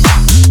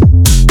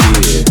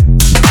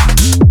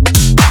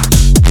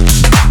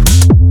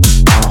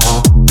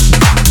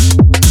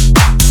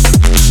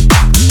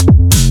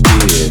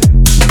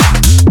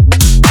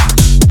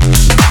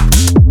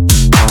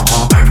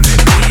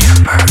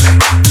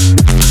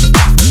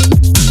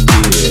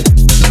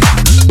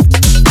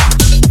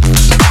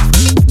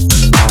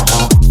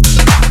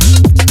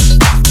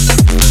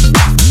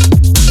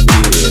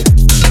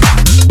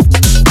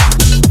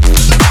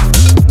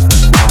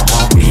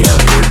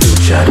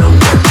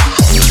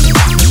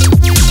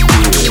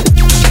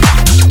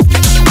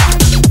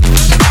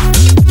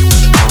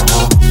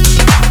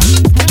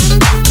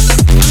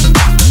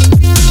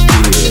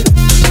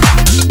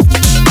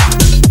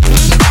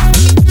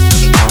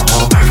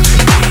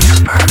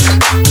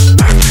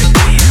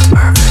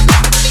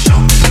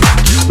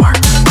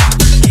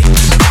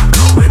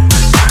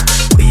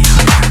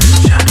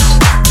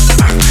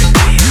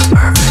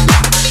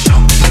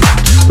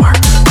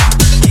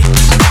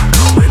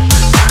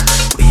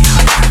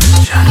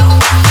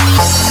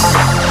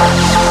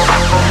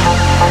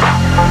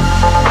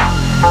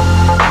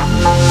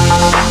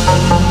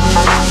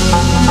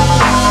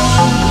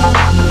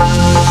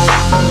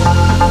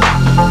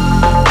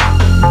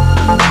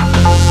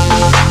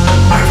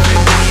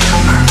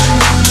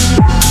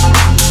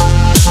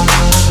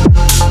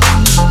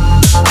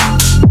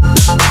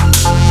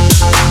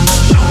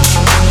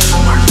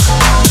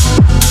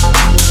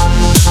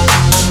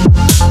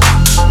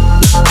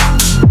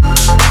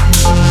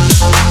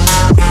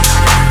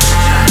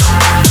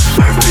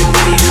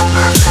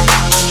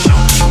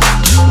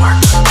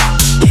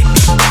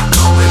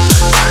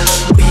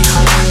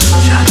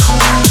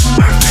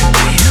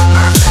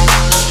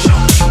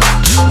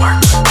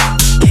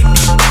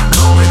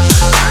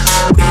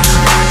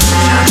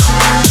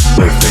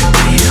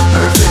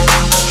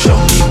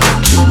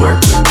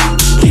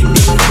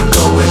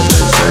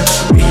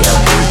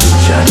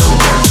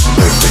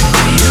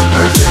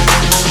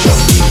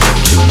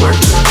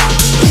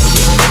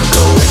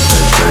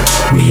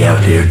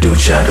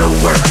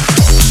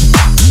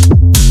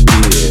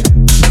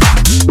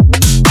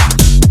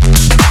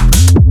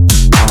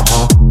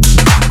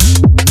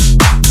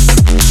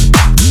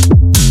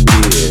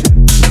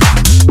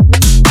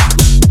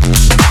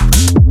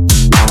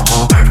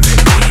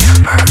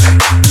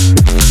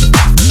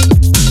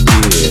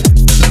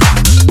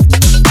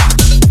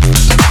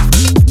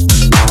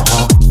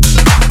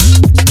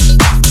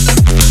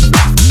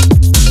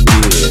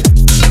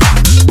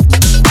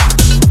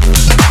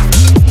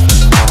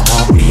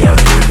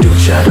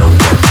 Yeah.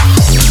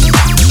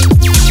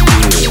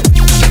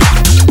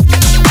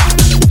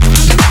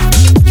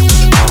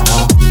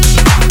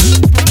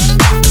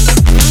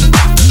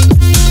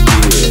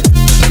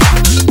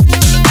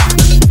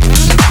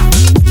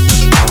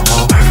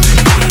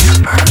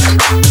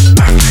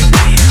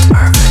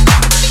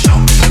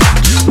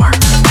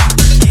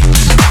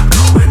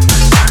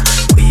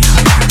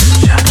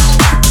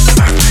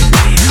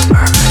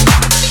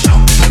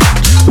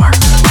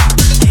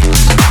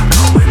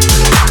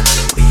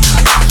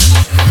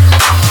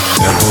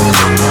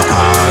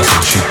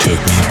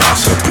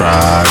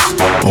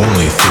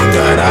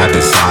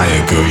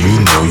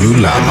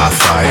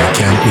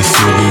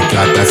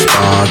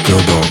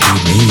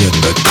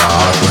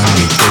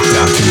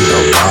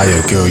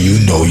 Girl, you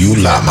know you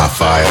light my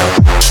fire.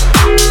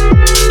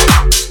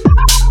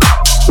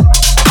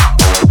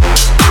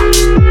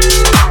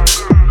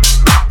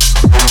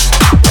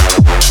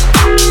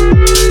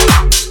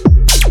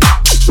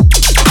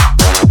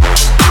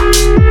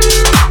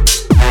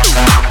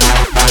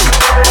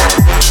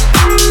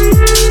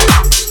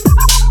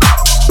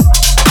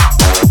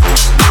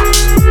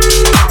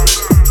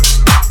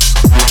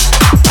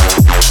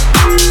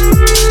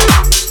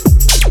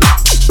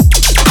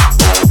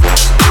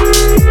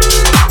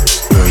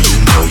 Girl, you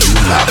know you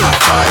light my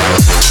fire.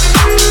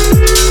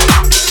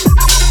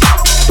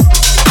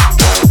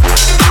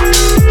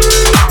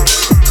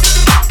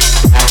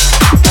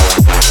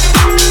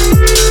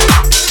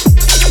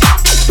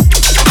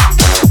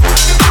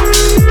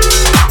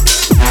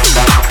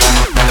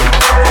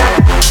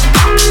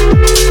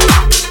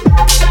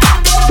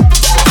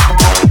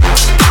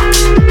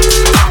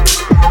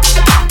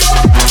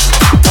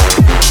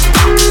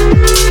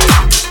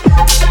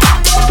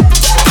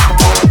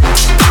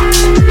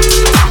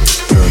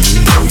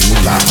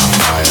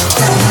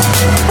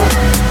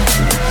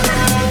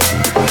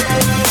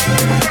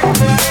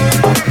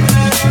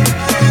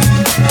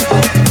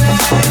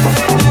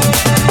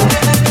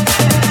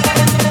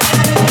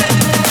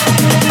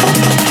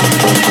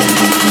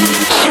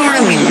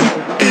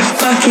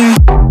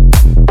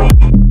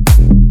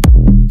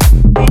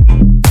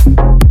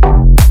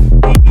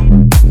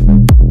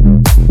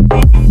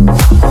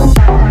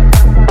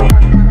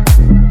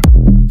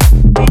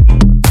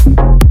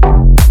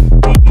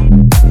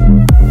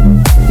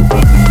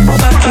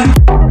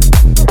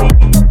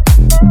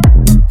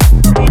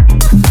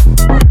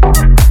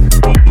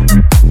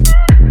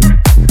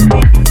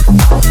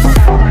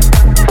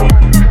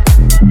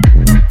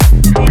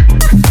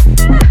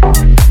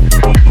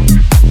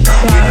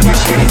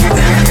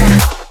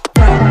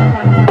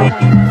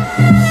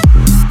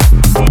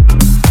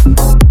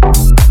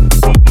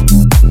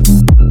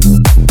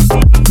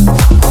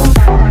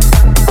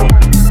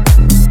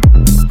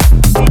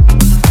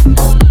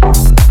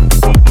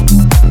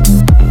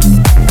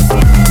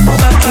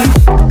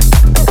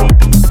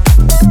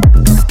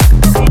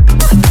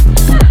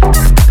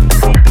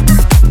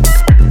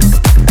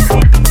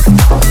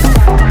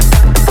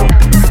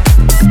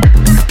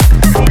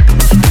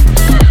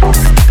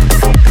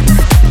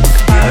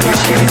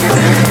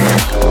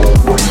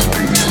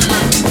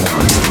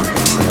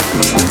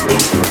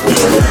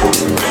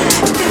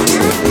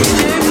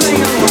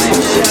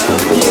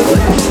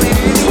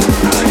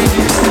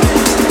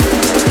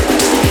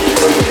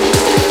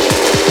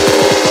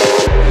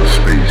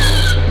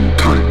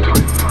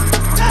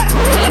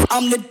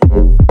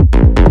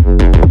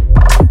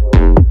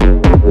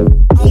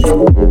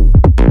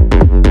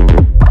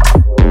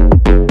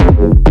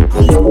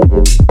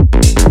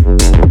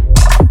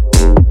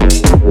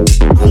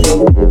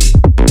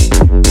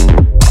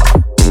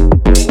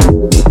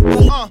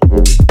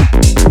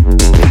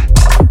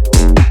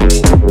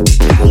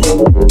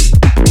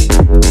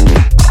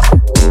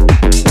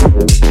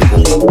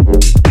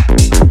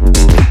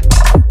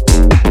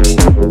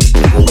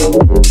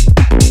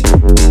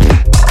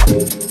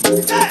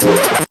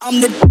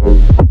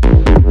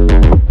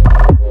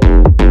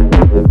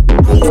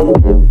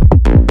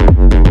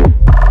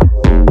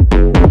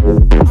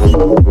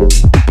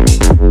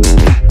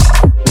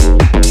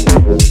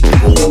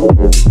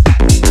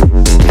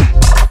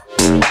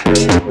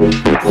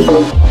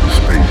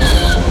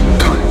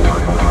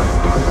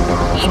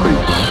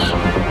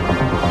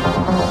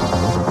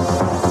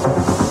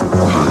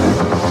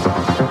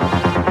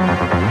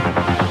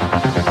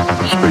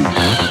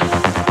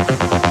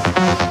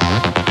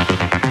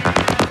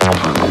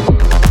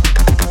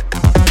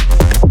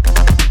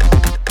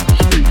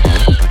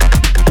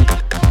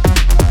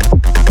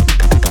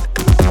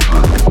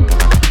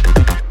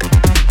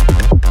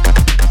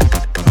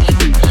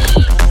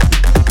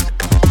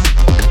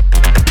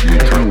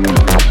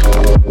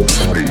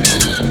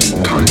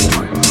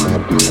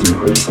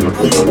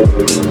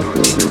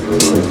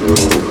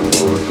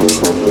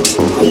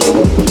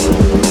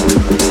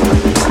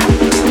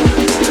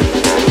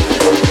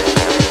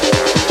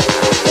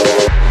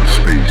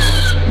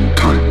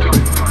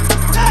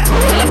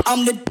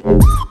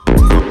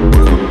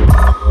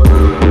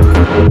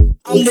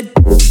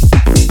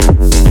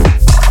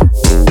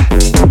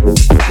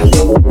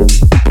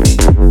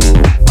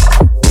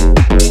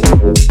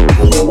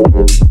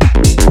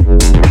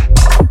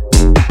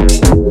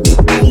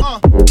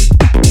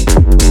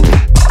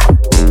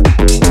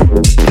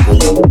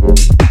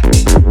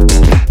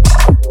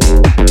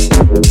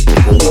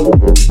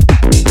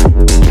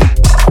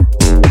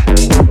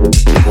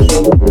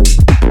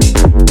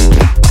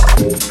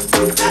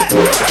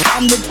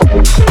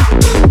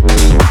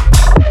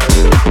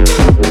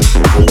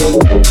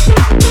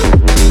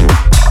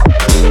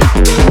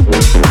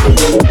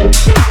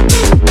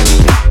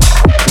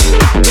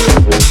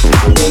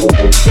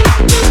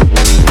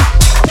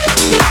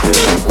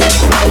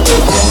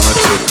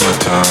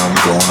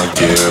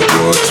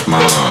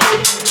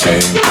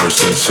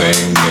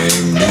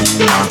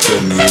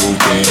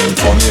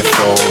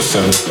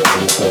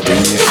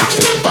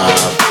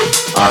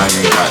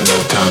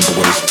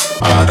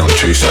 I don't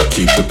chase, I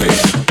keep the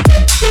pace.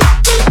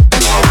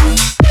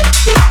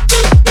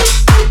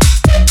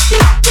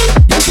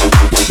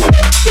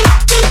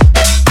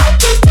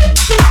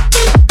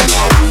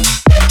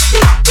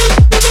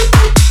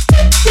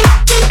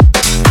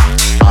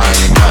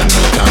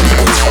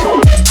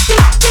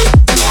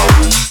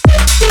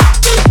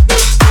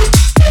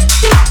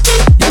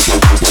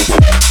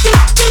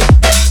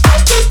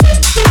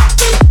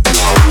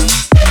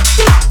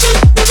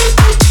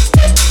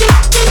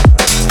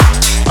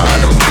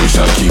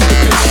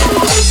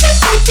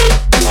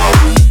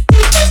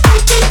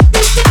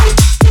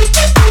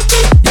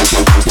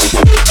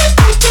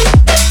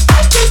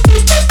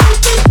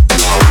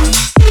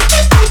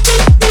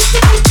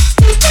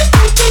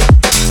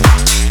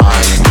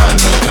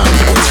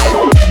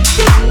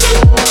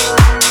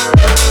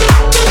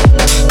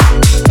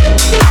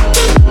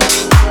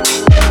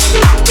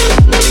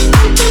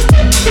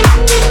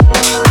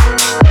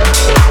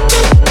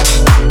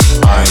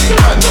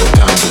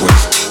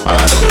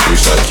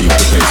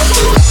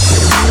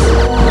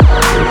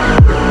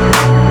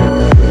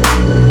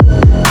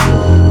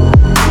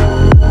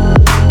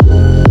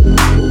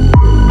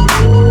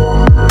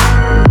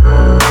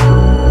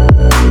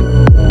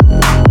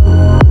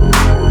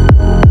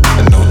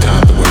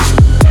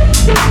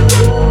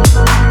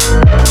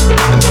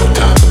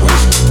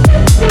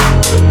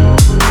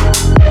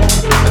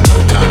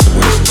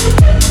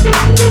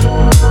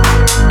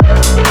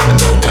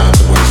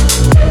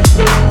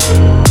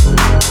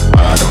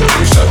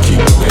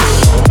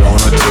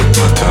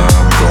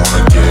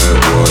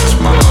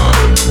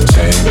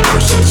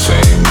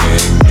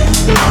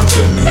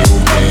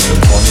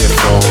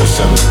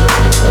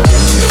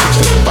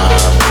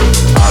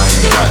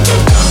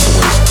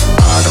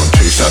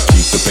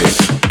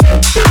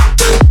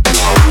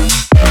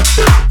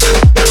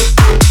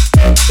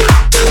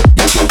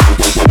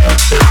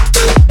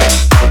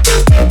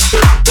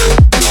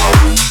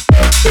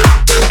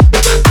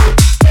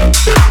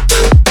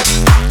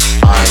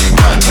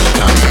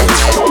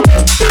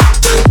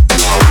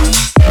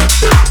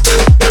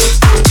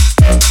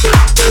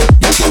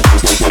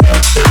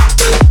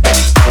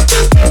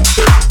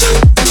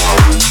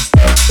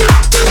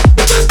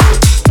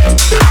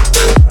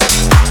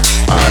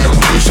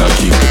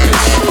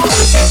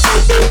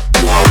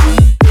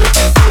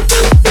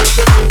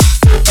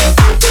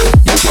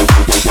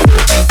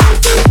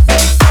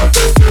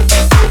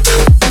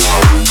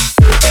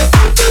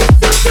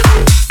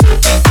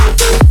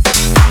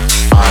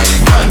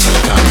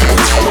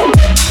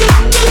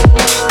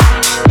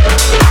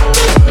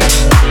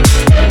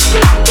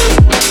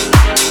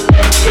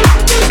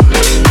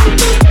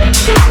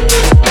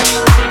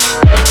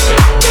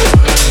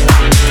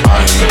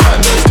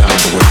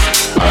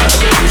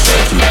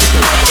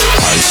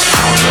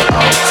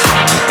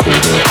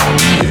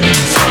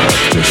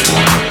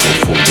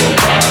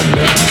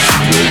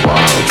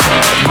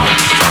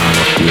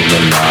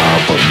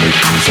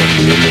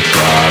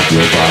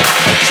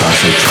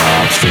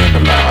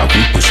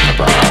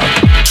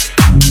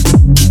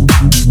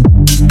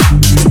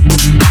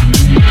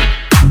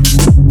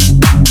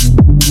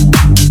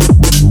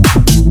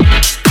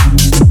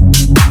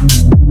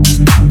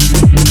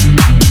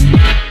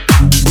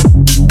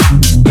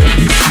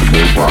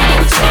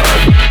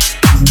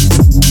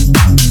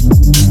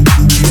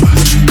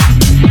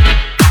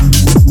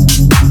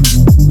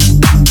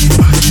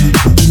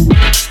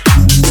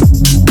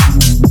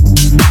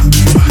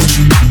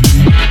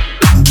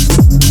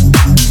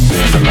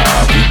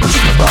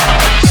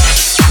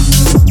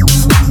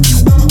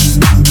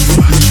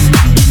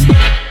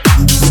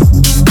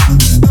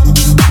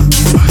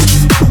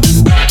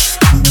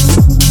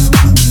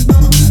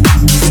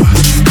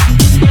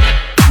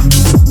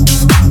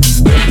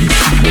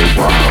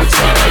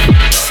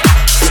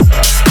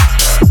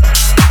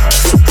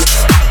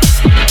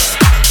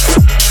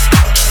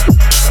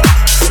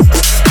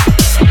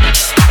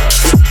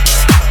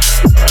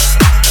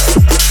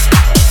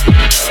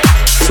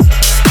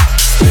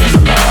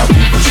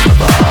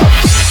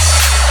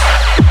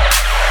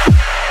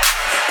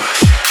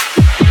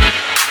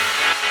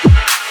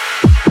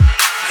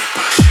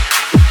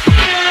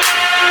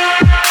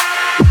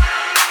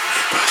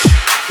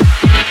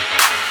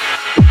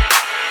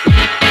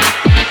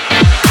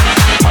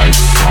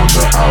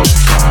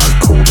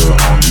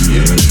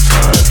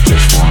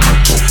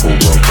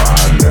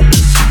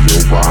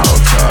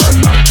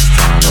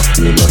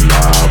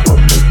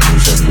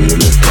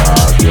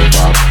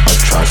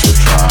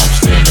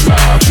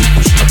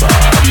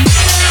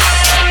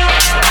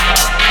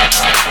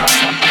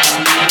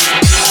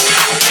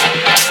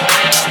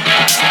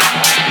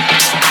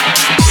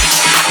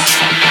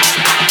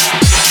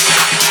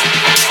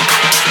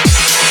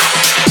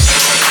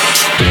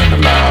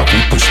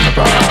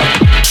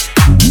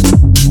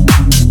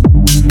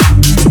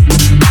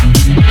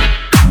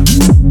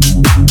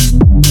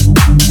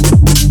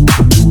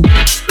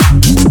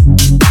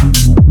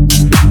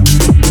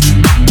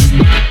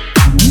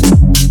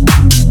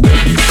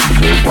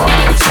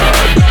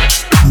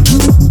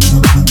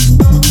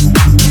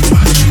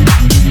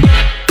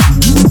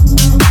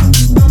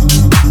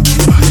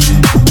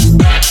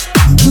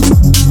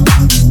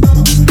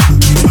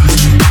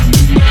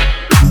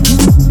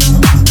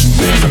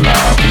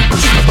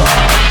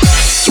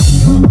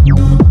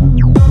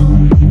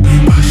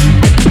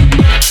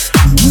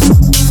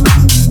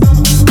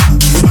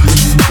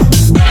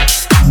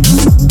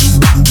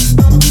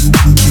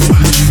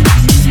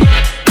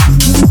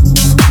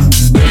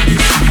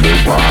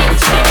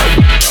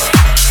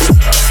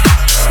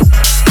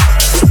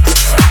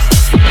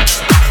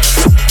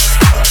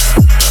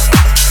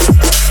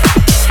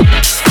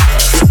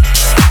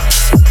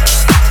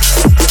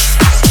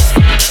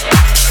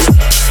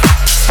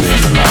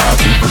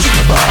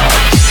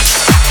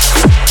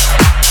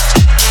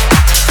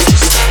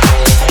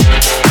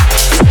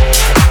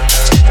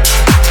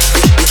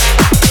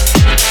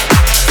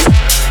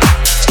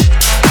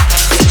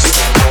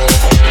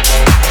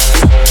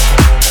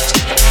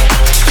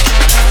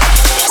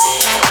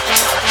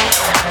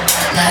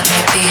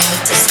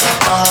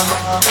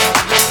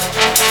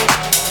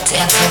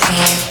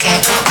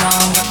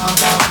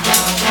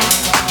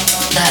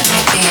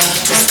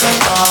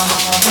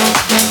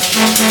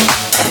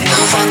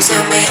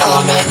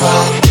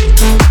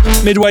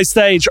 Midway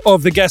stage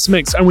of the guest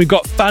mix, and we've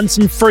got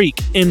Phantom Freak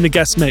in the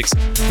guest mix.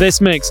 This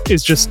mix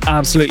is just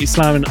absolutely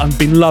slamming. I've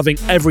been loving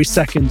every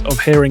second of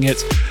hearing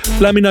it.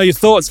 Let me know your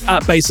thoughts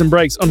at Bass and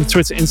Breaks on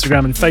Twitter,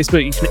 Instagram, and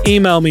Facebook. You can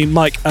email me,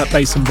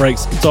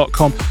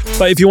 mike@bassandbreaks.com.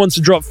 But if you want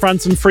to drop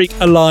Phantom Freak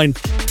a line,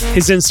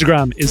 his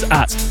Instagram is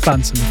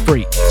 @Phantom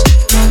Freak.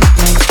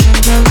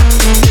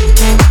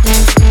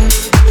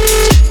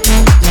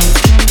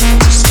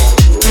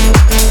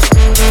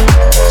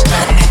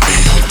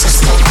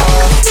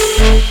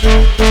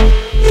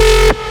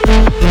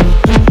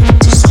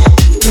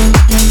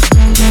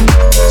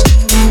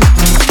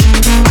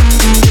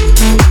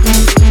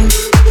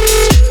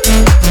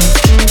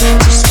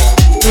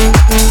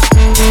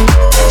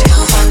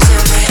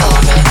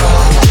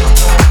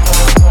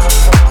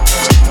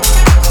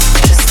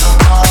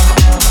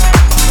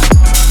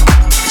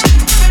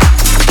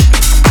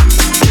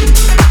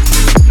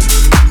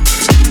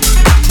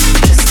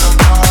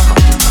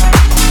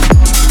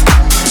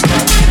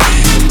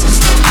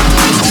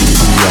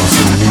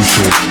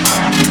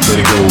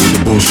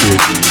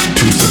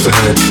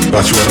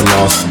 Got you at a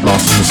lost in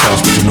the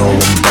sauce, but you know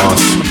I'm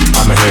boss.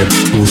 I'm ahead,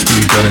 full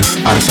speed gunning.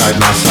 Out of sight,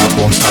 not stop,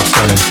 won't stop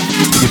stunning.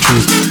 Speak the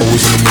truth,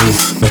 always on the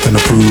move. Nothing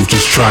to prove,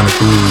 just trying to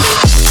groove.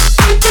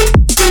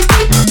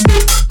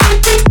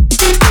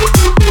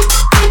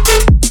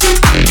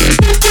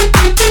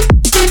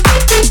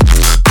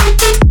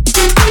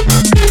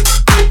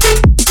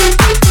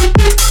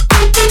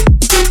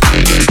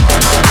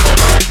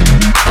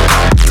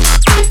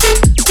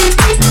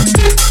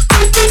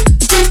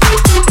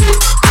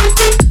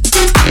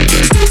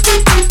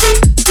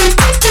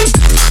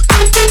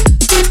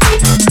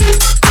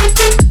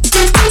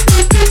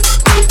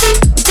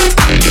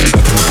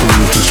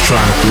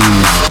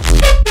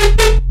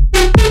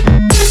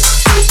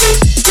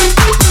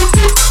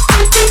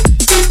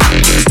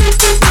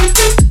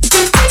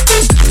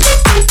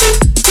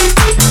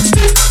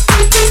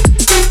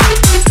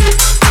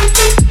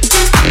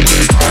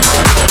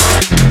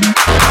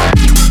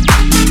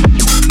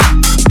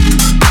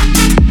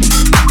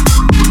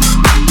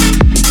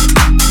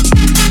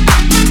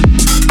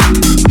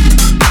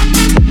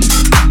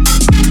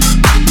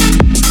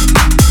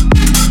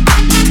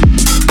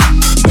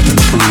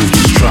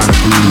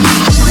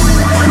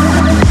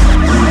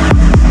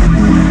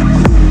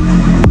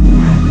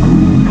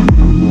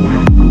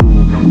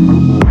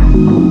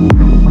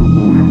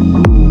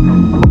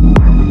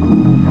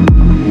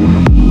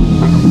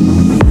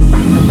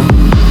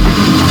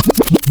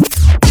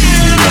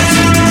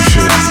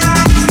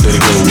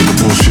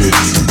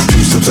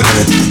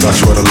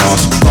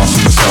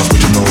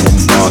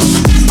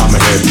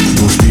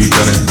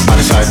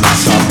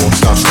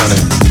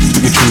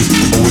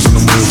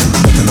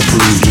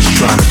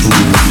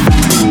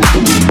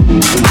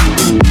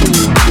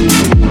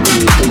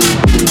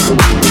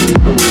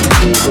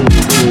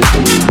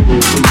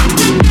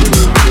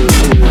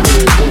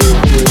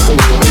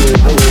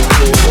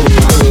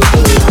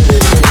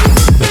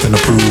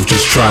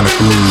 Trying to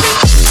groove.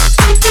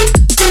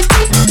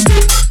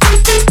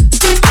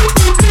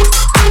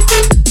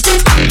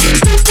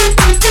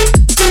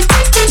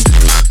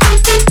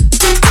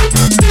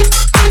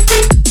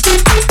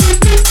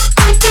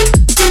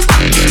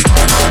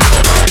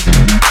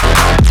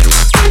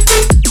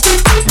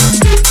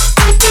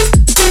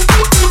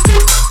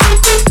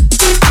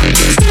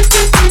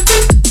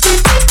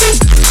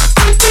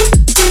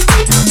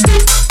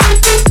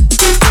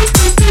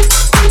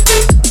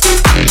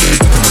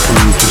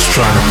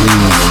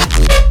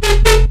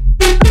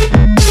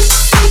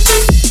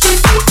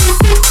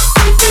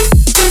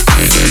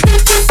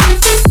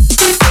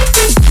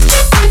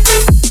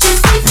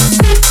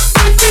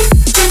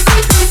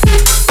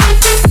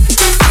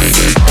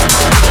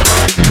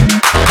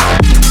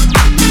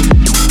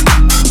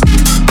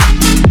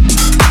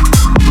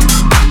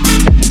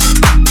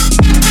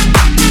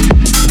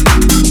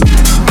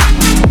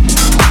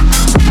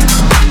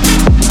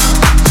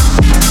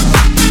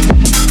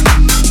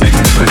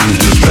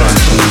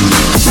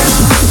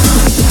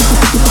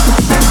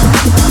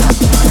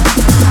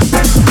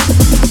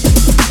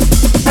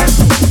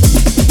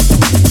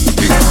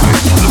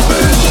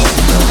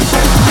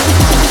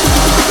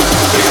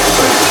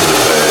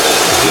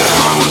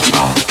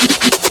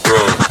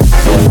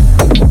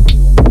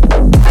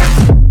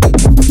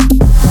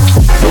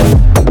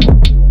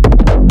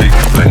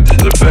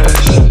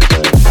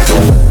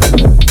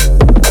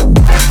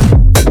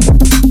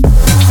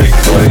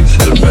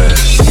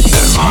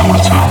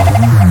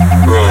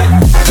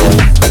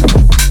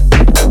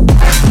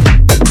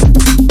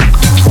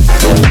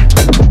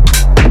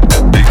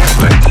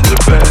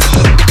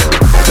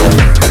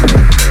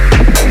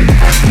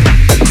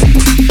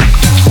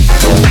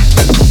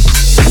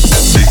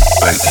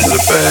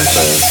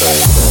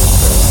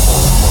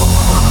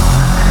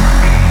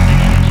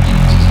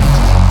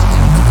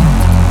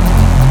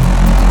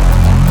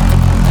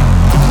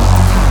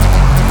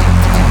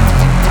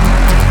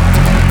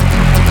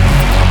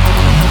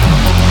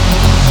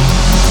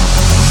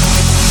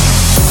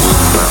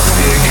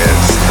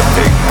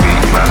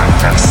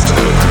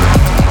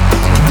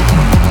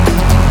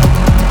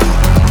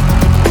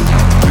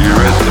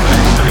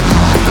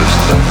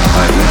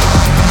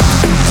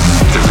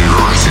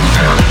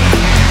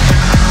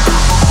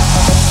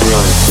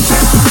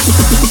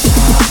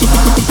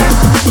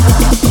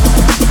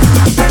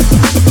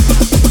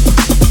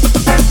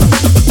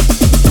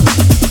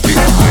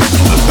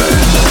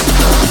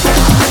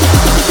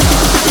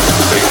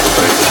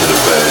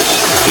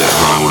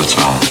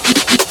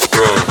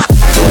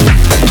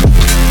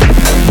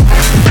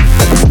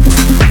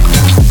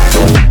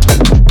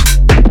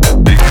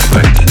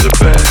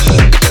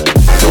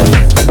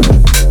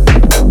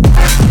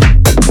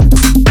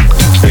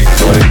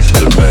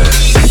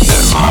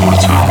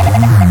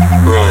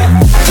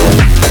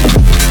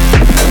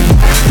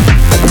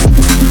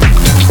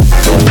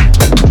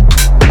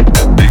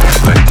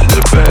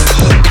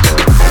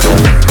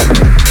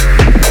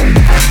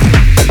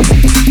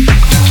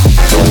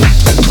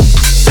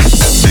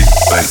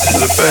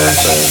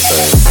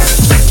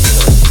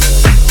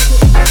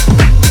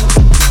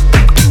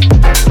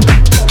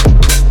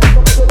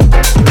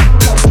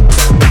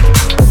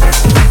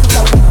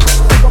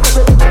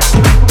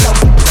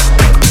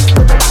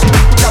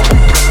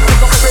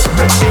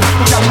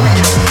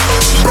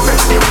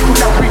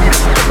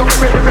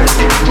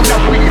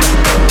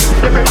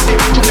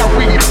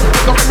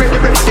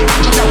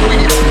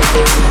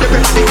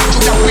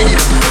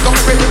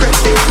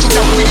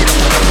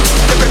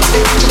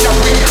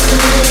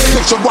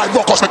 Nationwide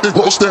rockers make the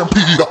world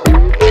stampede.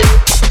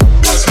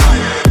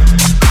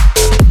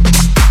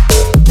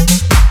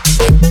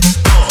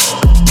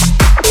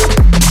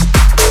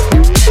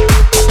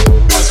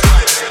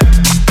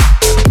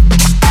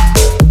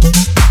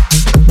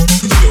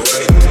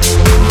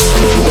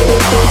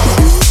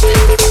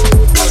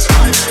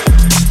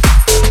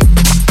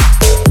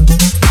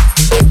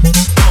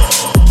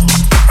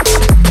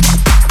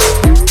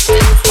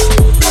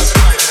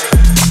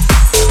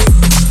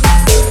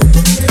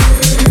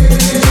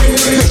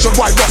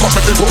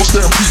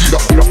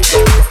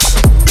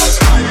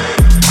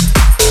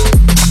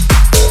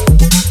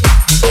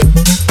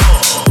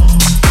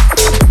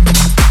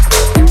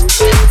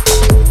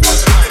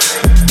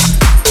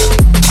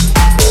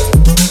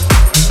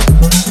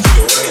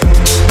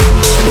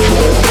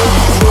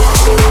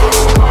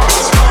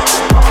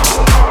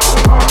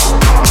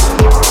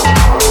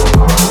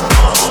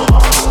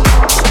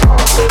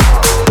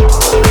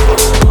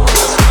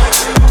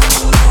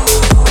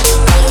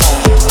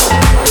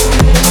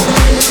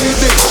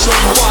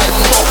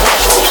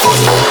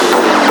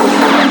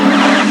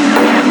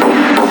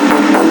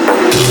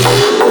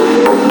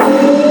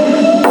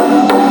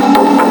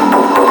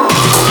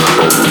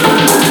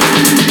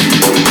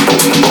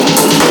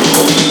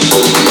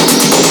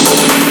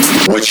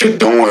 What you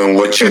doing,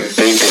 what you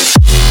thinking?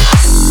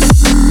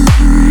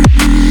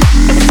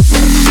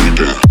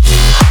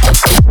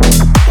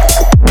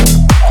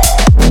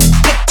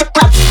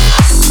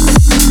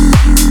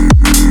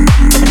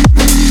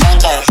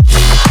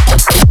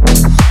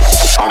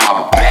 On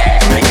my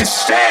back, making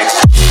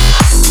stacks.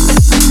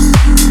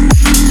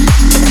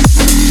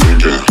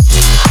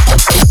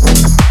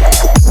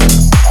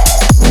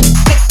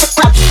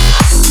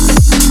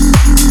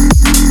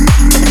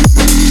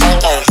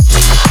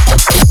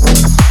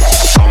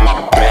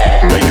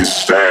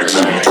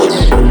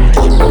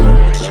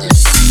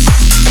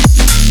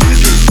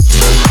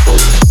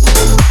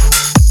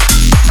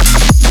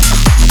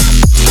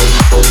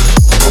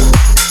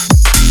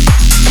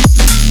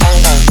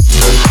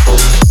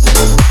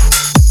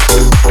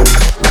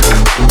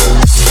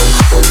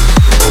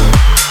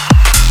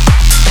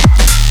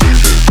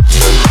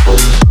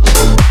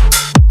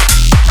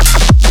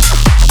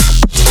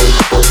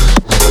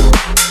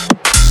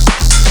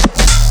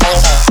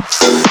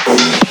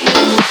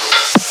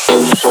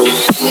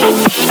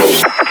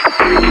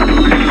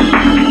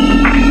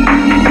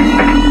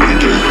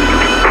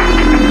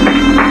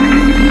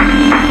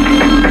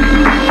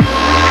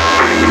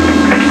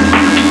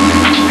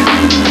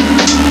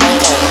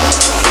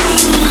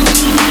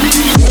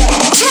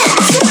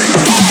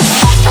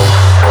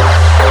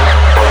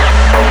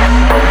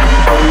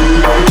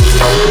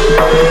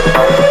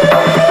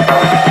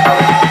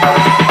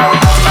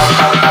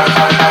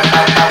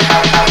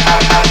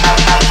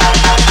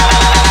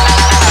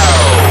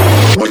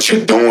 What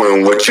you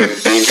doing, what you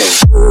thinking?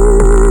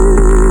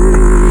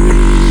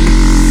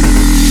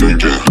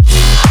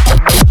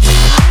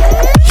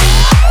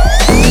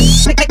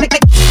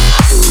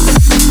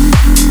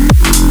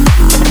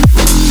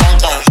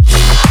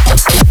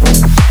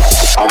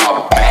 On my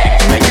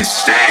back, making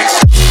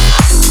stacks.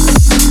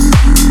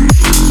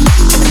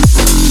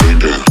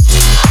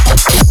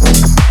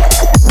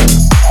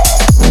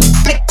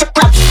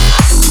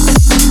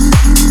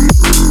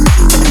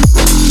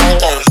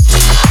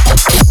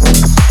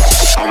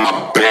 On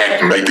my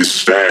back, making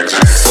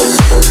stacks.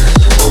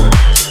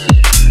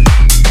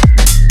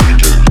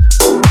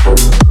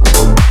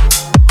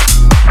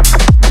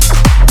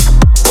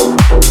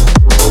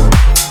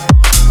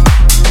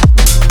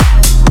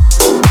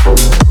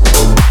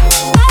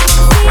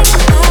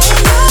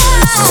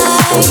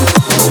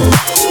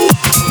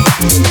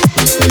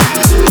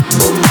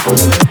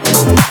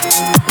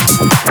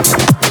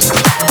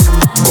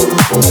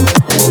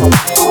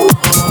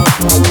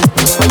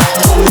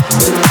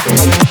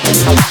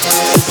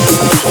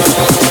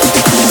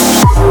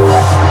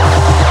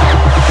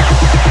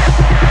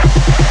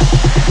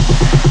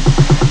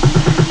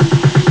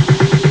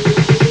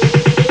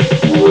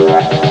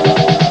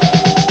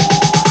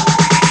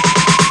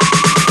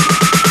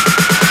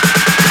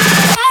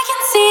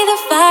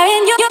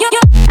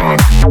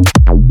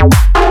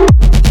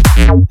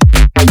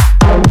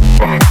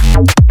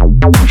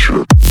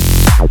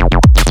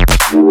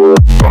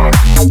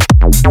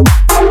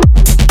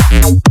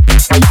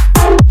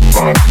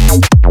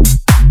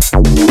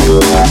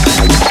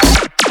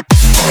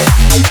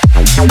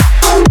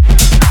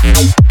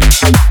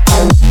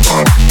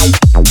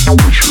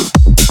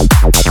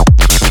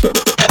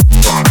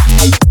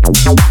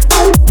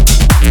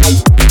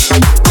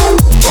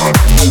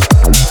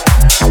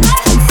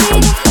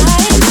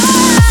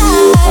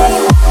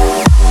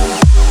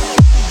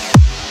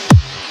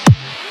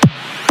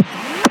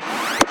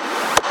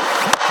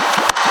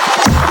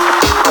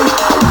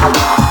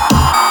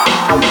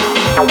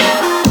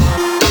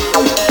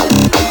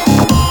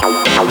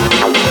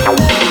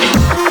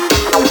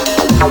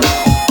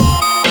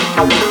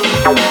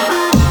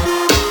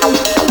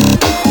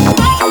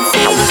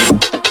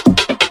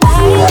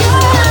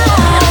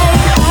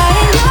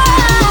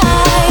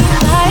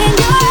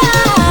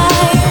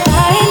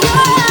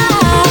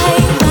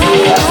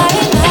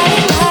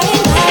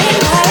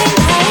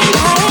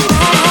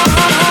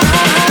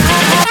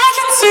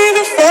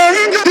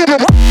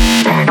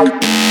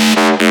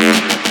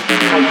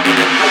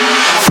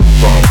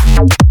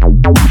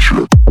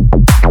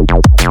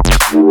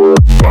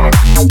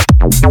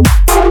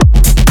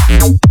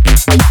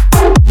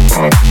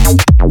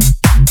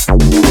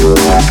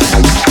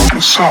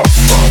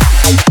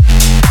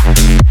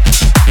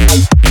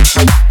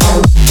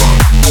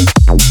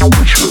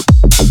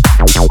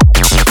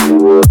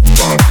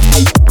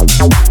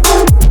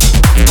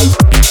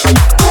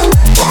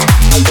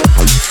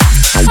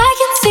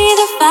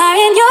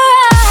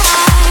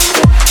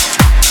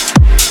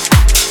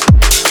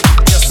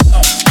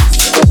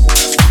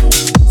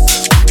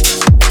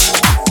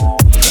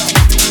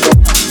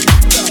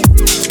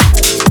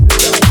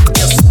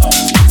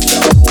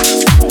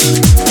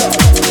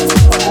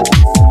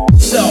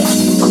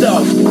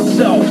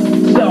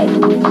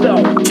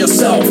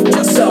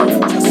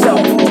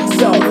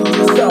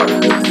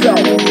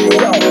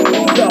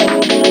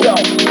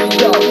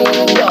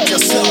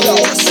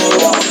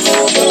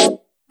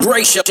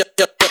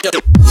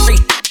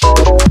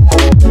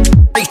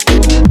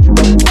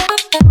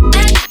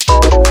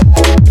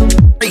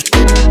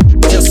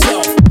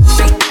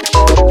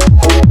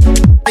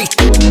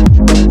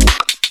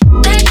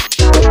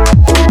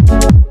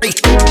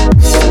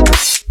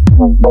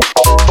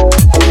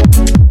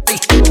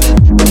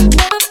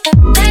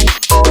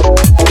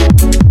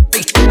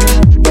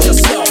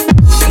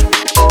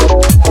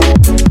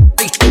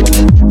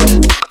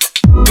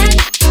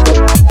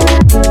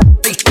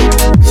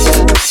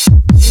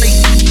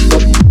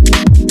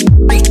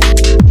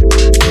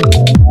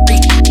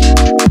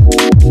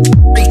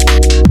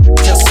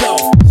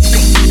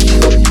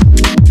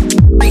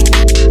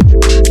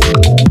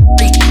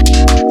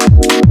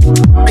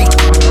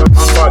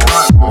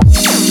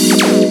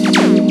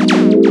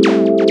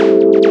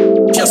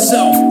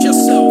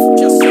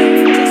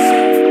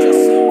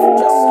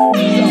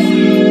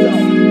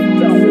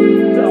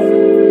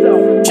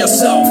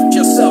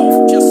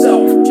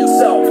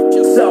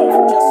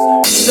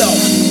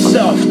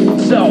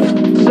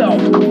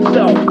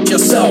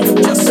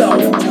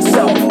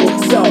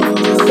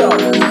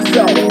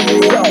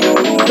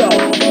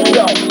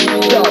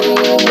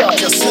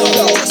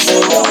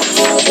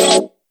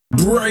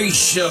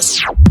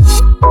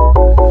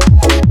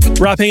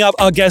 Wrapping up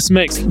our guest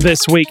mix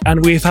this week,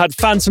 and we've had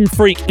Phantom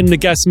Freak in the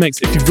guest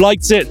mix. If you've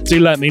liked it, do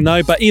let me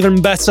know, but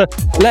even better,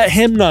 let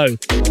him know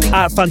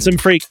at Phantom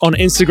Freak on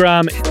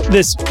Instagram.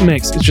 This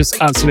mix is just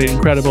absolutely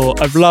incredible.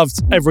 I've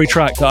loved every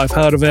track that I've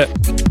heard of it.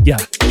 Yeah,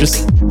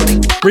 just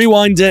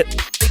rewind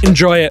it,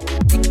 enjoy it.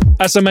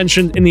 As I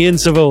mentioned in the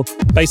interval,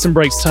 Bass and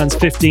Breaks turns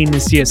 15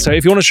 this year. So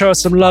if you want to show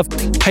us some love,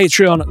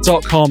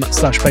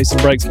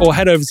 patreon.com/bassandbreaks, or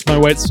head over to my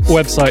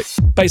website,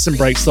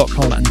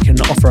 bassandbreaks.com, and you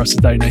can offer us a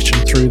donation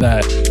through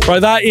there. Right,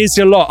 that is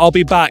your lot. I'll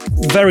be back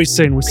very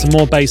soon with some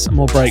more bass and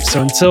more breaks.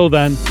 So until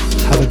then,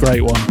 have a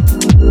great one.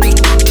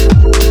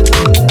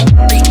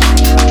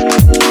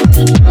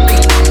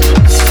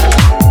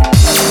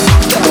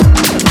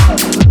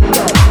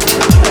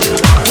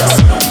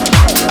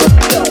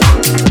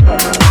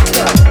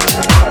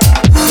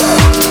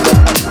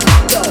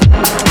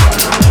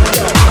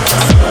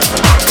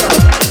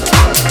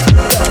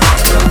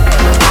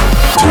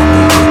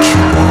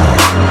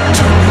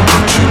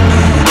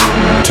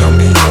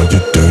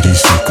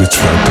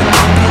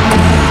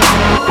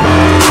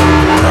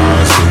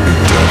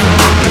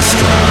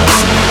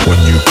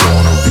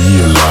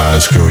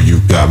 Girl, you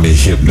got me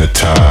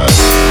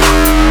hypnotized.